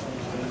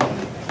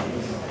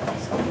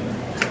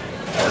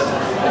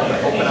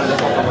 Open up the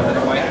pop-up a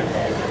little wider.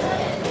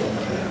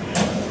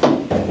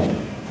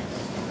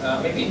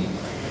 Maybe.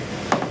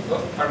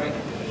 Oh, pardon me.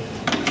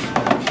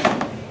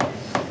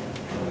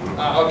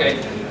 Okay,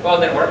 well,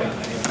 didn't work.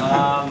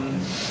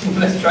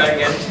 Let's try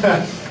again.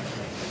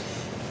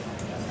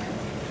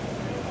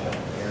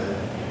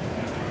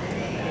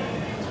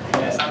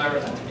 Some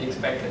errors are to be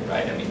expected,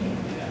 right? I mean,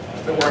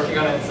 still working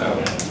on it, so.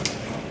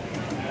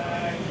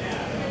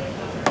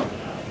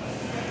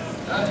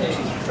 Okay, she's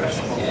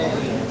refreshing.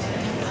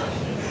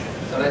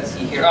 So let's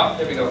see here. Oh,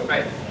 there we go.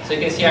 Right. So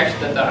you can see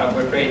actually that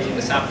we're creating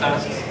the SAM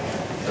tasks.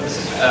 So this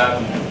is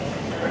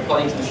we're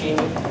calling this machine.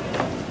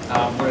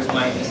 Where's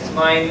mine? This is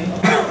mine.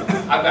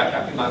 I've got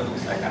crappy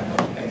MacBooks. I can't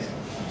help you guys.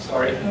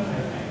 Sorry.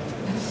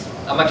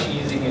 I'm actually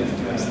using it to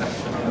do my stuff.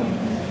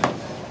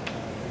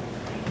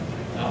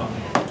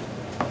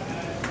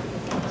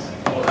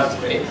 Oh, that's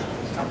great.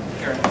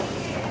 Here.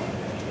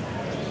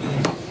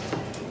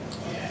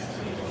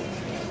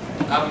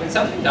 It's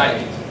something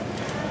died.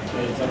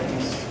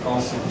 Something's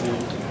constantly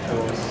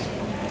goes.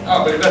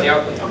 Oh, but we've got the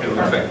output. Okay,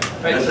 perfect.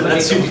 Right, so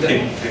let's see what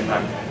came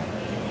back.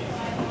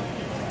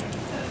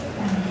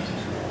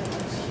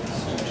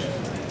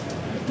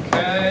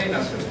 Okay,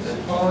 now switch to the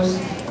post.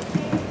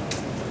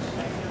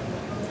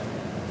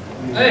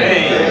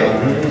 Hey!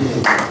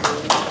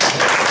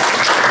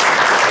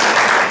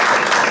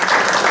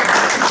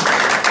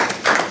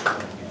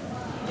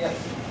 Yeah.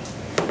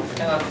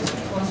 Hang on just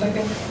 1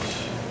 second.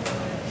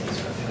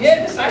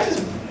 Yeah, the size is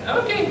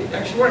okay. It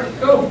actually worked.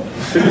 Cool.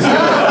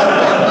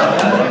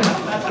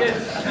 That's good.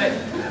 Okay.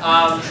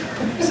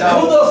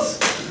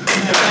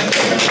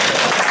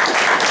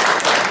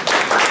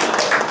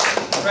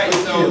 Right.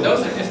 So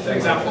those are just two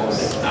examples.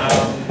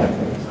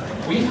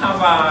 We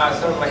have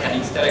sort of like an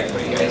Easter egg for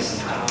you guys,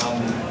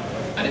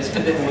 and it's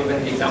hidden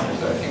within the examples.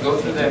 So if you go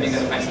through them, you're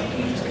going to find something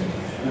interesting.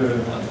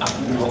 I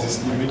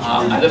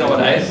don't know what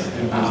that is.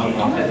 I'm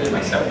going to do it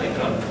myself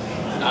later on.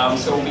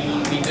 So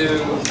we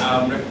do,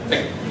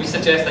 like, we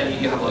suggest that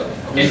you have a look.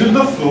 Okay? Is it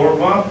the floor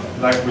map,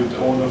 like with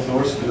all the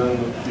floors, then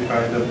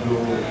behind the blue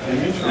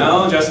image? Or?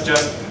 No, just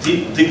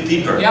dig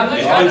deeper. Yeah,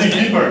 dig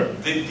deeper.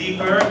 Dig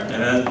deeper,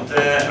 and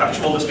the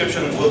actual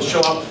description will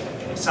show up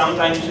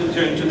sometime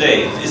during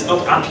today. It's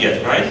not up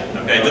yet, right?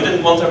 Okay, we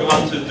didn't want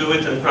everyone to do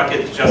it and crack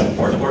it just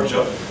before the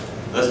workshop.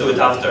 Let's do it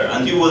after.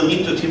 And you will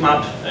need to team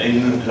up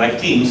in like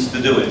teams to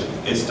do it.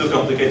 It's too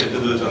complicated to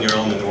do it on your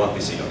own in the one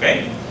PC,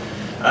 okay?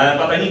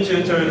 But I need to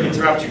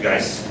interrupt you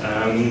guys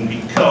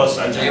because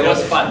I just it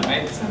was fun,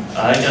 right?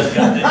 I just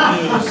got the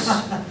news.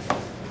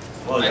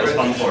 Well, it was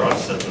fun for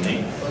us,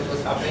 certainly. What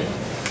was happening?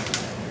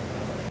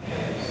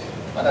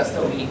 But that's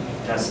still me.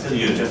 That's still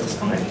you, just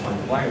disconnect.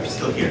 Why are you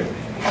still here?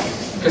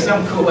 Because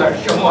I'm cooler,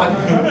 come on.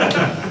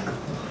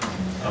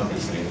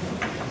 Obviously.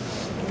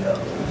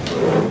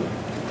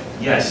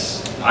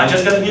 Yes, I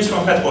just got the news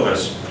from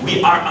headquarters.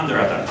 We are under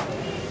attack.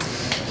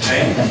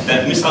 Okay,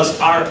 the missiles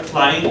are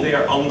flying, they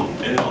are on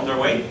their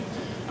way.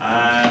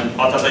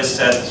 But as I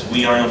said,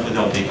 we are not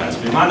without defense.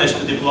 We managed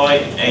to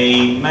deploy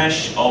a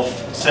mesh of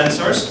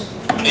sensors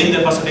in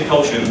the Pacific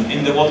Ocean,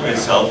 in the water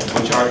itself,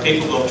 which are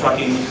capable of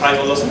tracking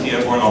high-velocity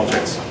airborne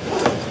objects.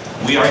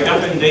 We are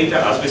gathering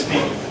data as we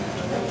speak.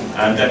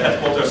 And the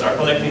headquarters are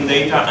collecting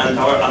data, and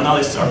our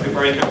analysts are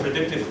preparing a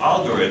predictive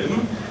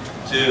algorithm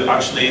to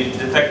actually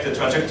detect the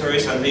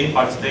trajectories and the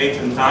impact date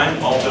and time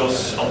of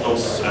those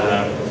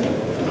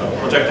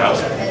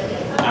projectiles.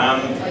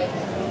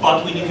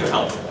 But we need your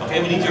help.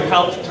 Okay, we need your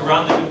help to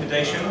run the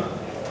computation.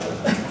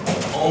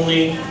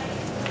 Only,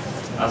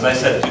 as I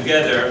said,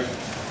 together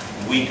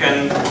we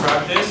can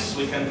track this,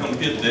 we can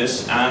compute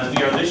this, and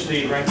we are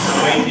literally right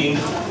now waiting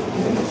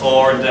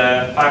for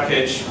the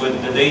package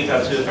with the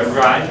data to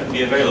arrive and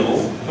be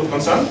available.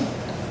 KubKon,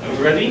 are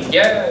we ready?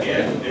 Yeah.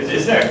 Yeah,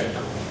 it's there.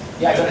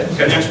 Yeah, I got it.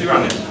 Can you actually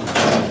run it?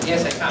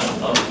 Yes, I can.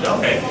 Oh,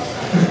 okay.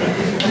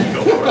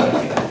 Go for it.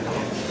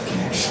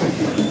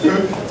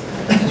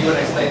 Do you want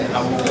to explain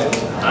how we do it?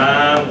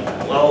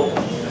 Well,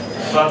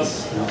 but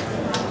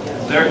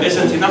there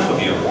isn't enough of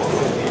you.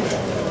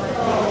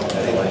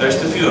 There's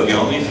too few of you.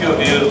 Only a few of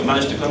you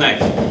managed to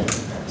connect.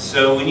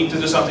 So we need to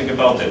do something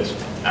about it.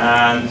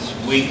 And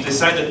we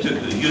decided to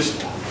use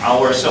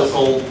our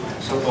so-called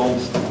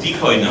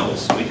decoy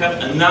nodes. We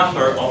have a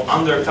number of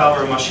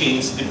undercover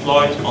machines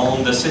deployed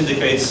on the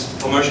syndicate's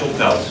commercial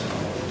cloud.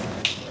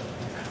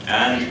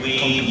 And we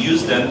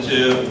use them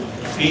to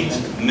feed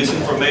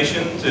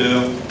misinformation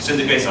to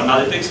syndicate's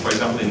analytics, for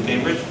example in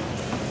Cambridge.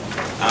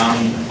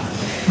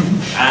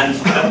 And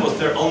that was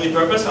their only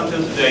purpose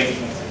until today.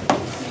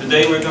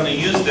 Today we're going to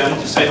use them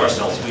to save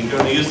ourselves. We're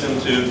going to use them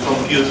to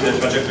compute the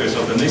trajectories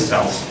of the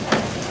missiles.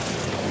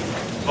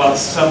 But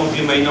some of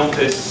you may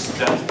notice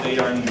that they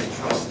are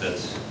mistrusted.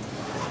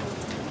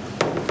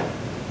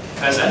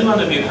 Has anyone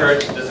of you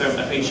heard the term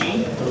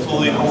FHE,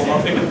 fully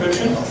homomorphic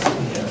encryption?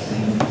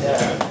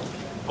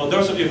 For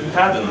those of you who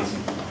hadn't,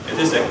 it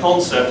is a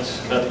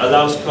concept that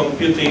allows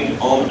computing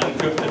on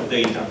encrypted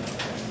data.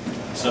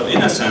 So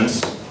in a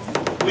sense,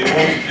 we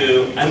want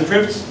to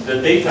encrypt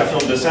the data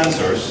from the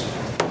sensors,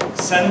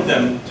 send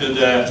them to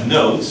the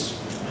nodes,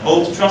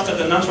 both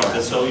trusted and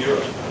untrusted, so your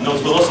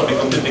nodes will also be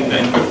computing the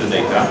encrypted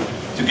data,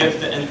 to get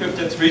the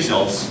encrypted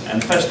results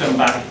and fetch them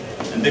back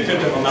and decrypt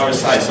them on our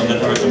side so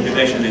that our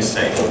computation is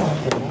safe.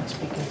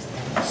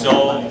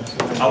 So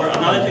our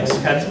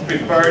analytics had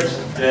prepared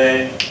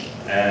the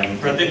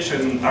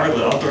prediction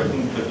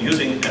algorithm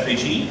using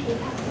FHE,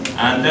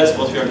 and that's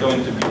what we are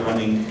going to be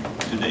running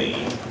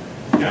today.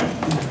 Yeah.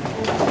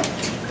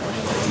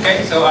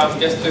 Okay, so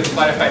just to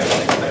clarify, this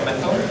is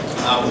experimental.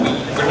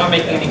 We're not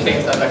making any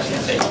claims that actually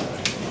safe.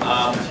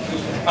 We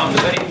found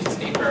a very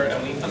interesting paper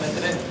and we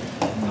implemented it,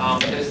 but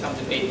there's some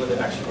debate whether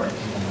it actually works.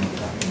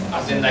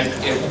 As in, like,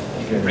 if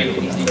you can break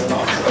it easily or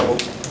not. So,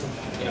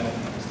 you know,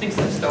 sticks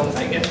and stones,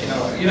 I guess,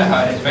 you know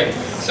how it is, right?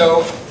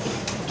 So,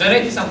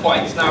 generating some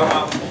points.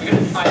 Now, we're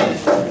going to find,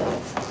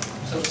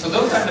 so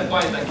those are the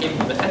points that came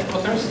from the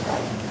headquarters,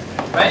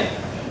 right?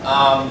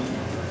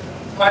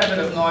 Quite a bit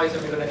of noise,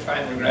 and we're going to try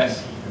and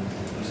regress.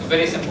 So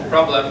very simple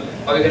problem.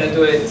 Are we going to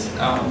do it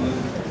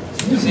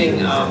using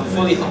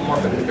fully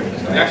homomorphic encryption?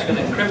 So we're actually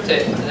going to encrypt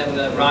it, and then we're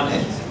going to run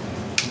it.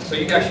 So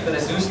you're actually going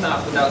to do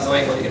stuff without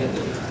knowing what you're going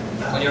to do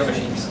on your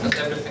machines, because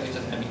everything is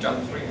just going to be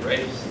junk free,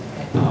 right?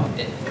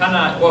 It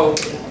cannot, well,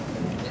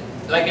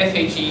 like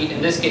FHE,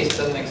 in this case, it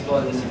doesn't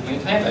explode in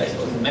CPU time, but it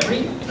explodes in memory.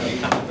 You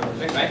can't do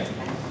everything,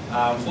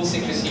 right? Full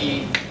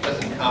secrecy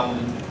doesn't come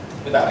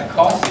without a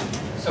cost.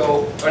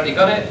 So already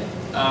got it.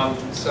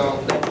 So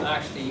let's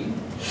actually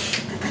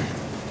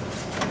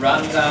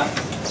run that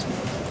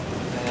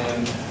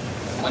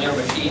on your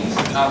machines.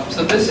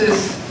 So this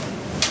is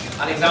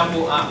an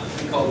example app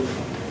we call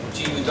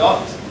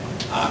GU.dot.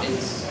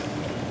 It's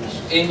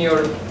in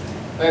your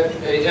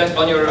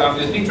on your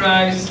USB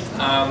drives.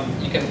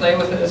 You can play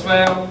with it as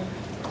well.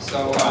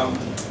 So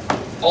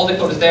all the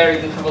code is there. You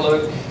can have a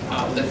look.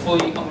 The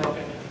fully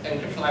homomorphic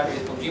encryption library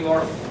is called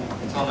Gmorph.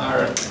 It's on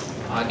our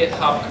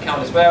GitHub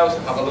account as well. So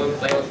have a look,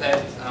 play with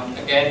it.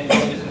 Again,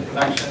 don't use it in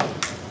production.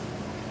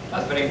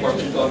 That's very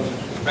important.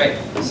 Right.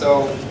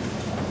 So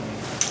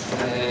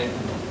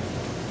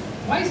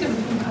why is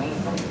everything coming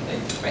from today?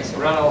 Right. So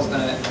Ronald's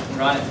going to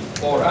run it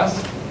for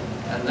us,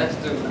 and let's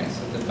do right.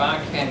 So the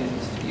back end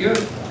is to you.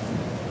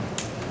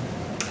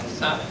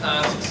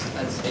 Tasks,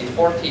 let's say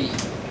 40.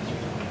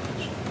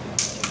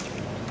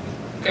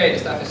 Okay, the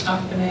stuff is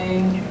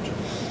happening.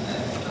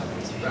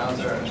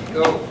 Browser,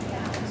 go.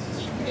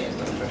 Okay, it's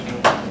not refreshing.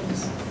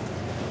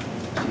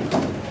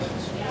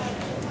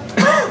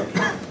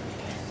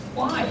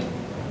 Why?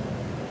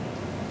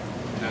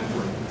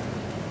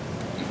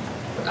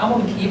 But I'm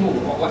on cable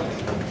or what?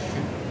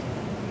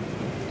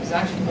 It's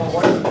actually not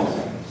working.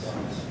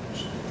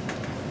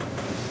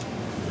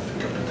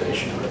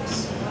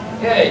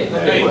 Yay,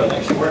 okay, it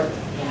actually worked.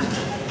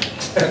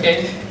 Okay,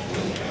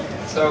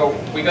 so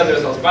we got the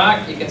results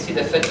back. You can see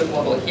the fit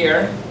model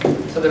here.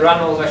 So the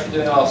run was actually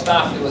doing a lot of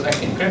stuff. It was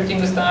actually encrypting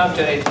the stuff,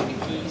 generating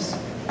the keys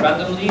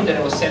randomly. Then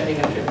it was sending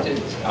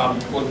encrypted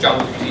code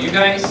junk to you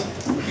guys.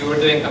 You were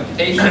doing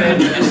computation.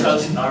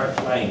 Missiles are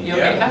flying. Yeah,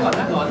 okay,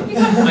 hang on. We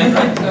have mine,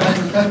 right?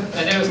 And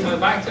then it was coming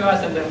back to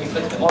us, and then we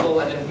flipped the model,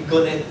 and then we're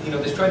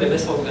gonna, destroy the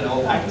missile and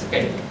all that.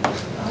 Okay.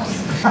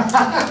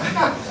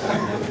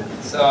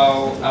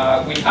 So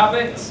we have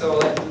it. So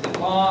let's do the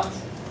plot.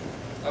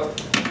 Oh,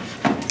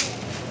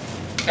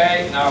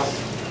 Okay, now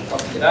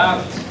copy it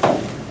out.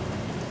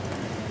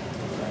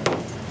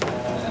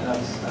 And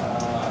that's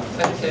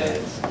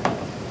affected.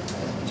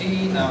 G.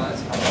 Now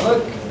let's have a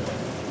look.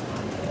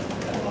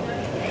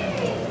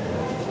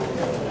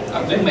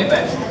 I'm doing my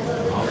best.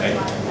 Okay.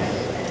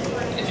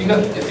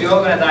 If you're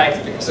all gonna die,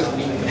 it's because of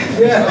me.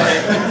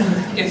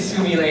 Yeah. You can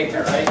sue me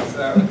later, right?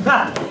 So,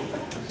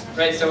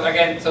 right. So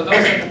again, so those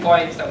are the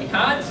points that we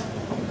had.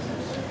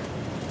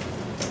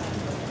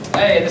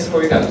 Hey, this is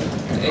where we go.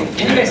 Hey,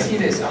 can you guys see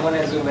this? I'm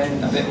gonna zoom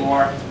in a bit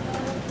more.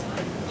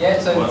 Yeah.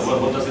 So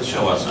what does it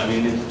show us? I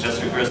mean, it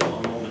just regressed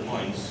on all the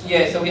points.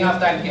 yeah. So we have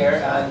time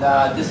here,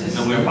 and this is.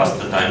 No, we're past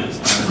the time.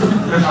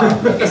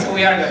 Okay, so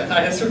we are gonna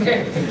die. That's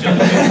okay.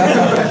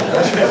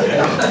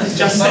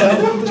 Just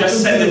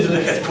send it to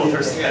the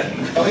headquarters.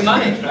 But we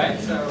managed, right?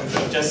 So.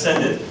 Just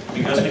send it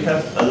because we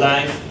have a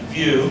live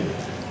view.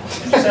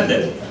 Just send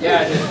it.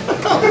 Yeah.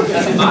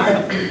 Does it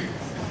matter?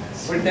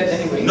 We're dead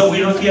anyway. No,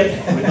 we're not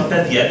yet. We're not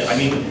dead yet. I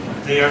mean,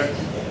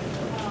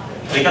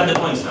 they got the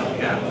points now.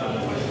 Yeah.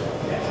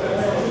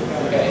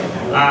 Okay.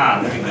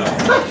 Ah, there we go.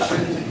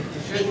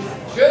 Should.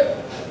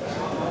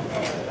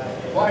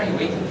 What are you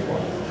waiting for?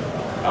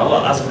 I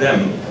will ask them.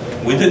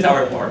 We did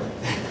our part.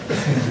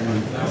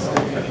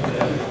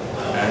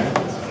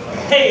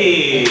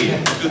 Hey!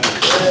 Good.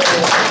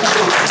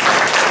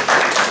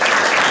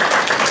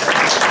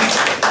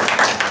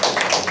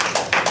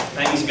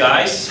 Thanks,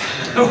 guys.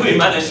 We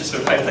managed to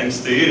survive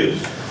thanks to you.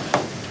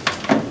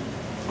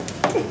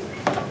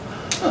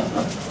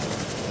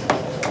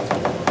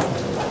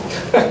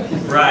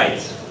 Right.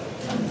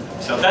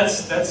 So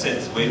that's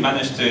it. We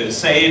managed to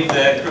save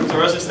the crypto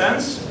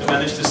resistance. We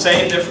managed to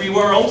save the free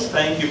world.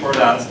 Thank you for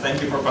that.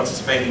 Thank you for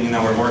participating in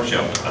our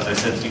workshop. As I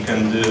said, you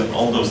can do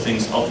all those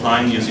things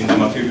offline using the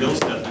materials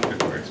that we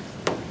prepared.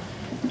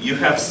 You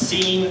have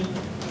seen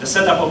the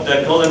setup of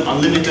the Golem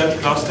Unlimited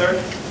cluster,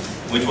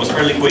 which was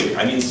fairly quick.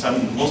 I mean,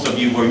 most of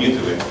you were new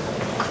to it.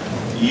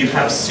 You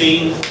have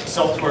seen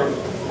software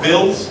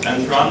built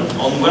and run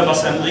on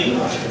WebAssembly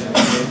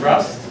with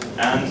Rust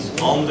and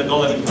on the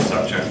Golem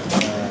infrastructure.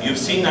 You've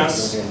seen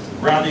us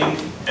running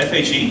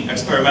FHE,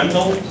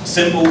 experimental,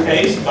 simple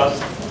case, but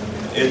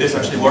it is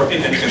actually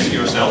working, and you can see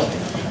yourself,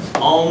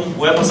 on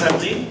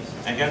WebAssembly,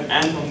 again,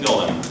 and on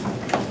Golem.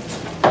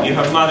 You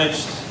have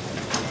managed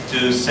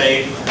to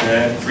save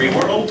free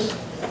world.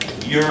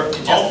 You're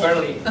off.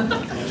 Barely.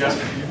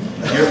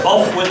 You're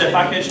off with the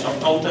package of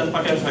content,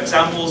 package of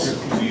examples,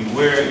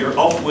 where you're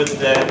off with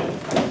the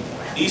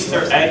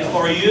Easter egg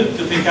for you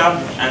to pick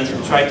up and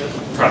try to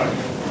crack.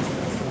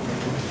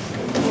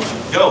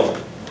 Go!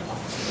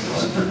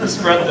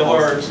 Spread the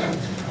word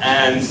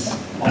and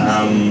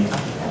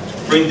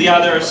bring the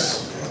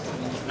others.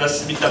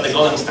 Let's meet at the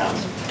Golem stand.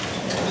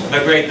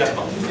 Have a great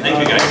Devcon. Thank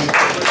you, guys.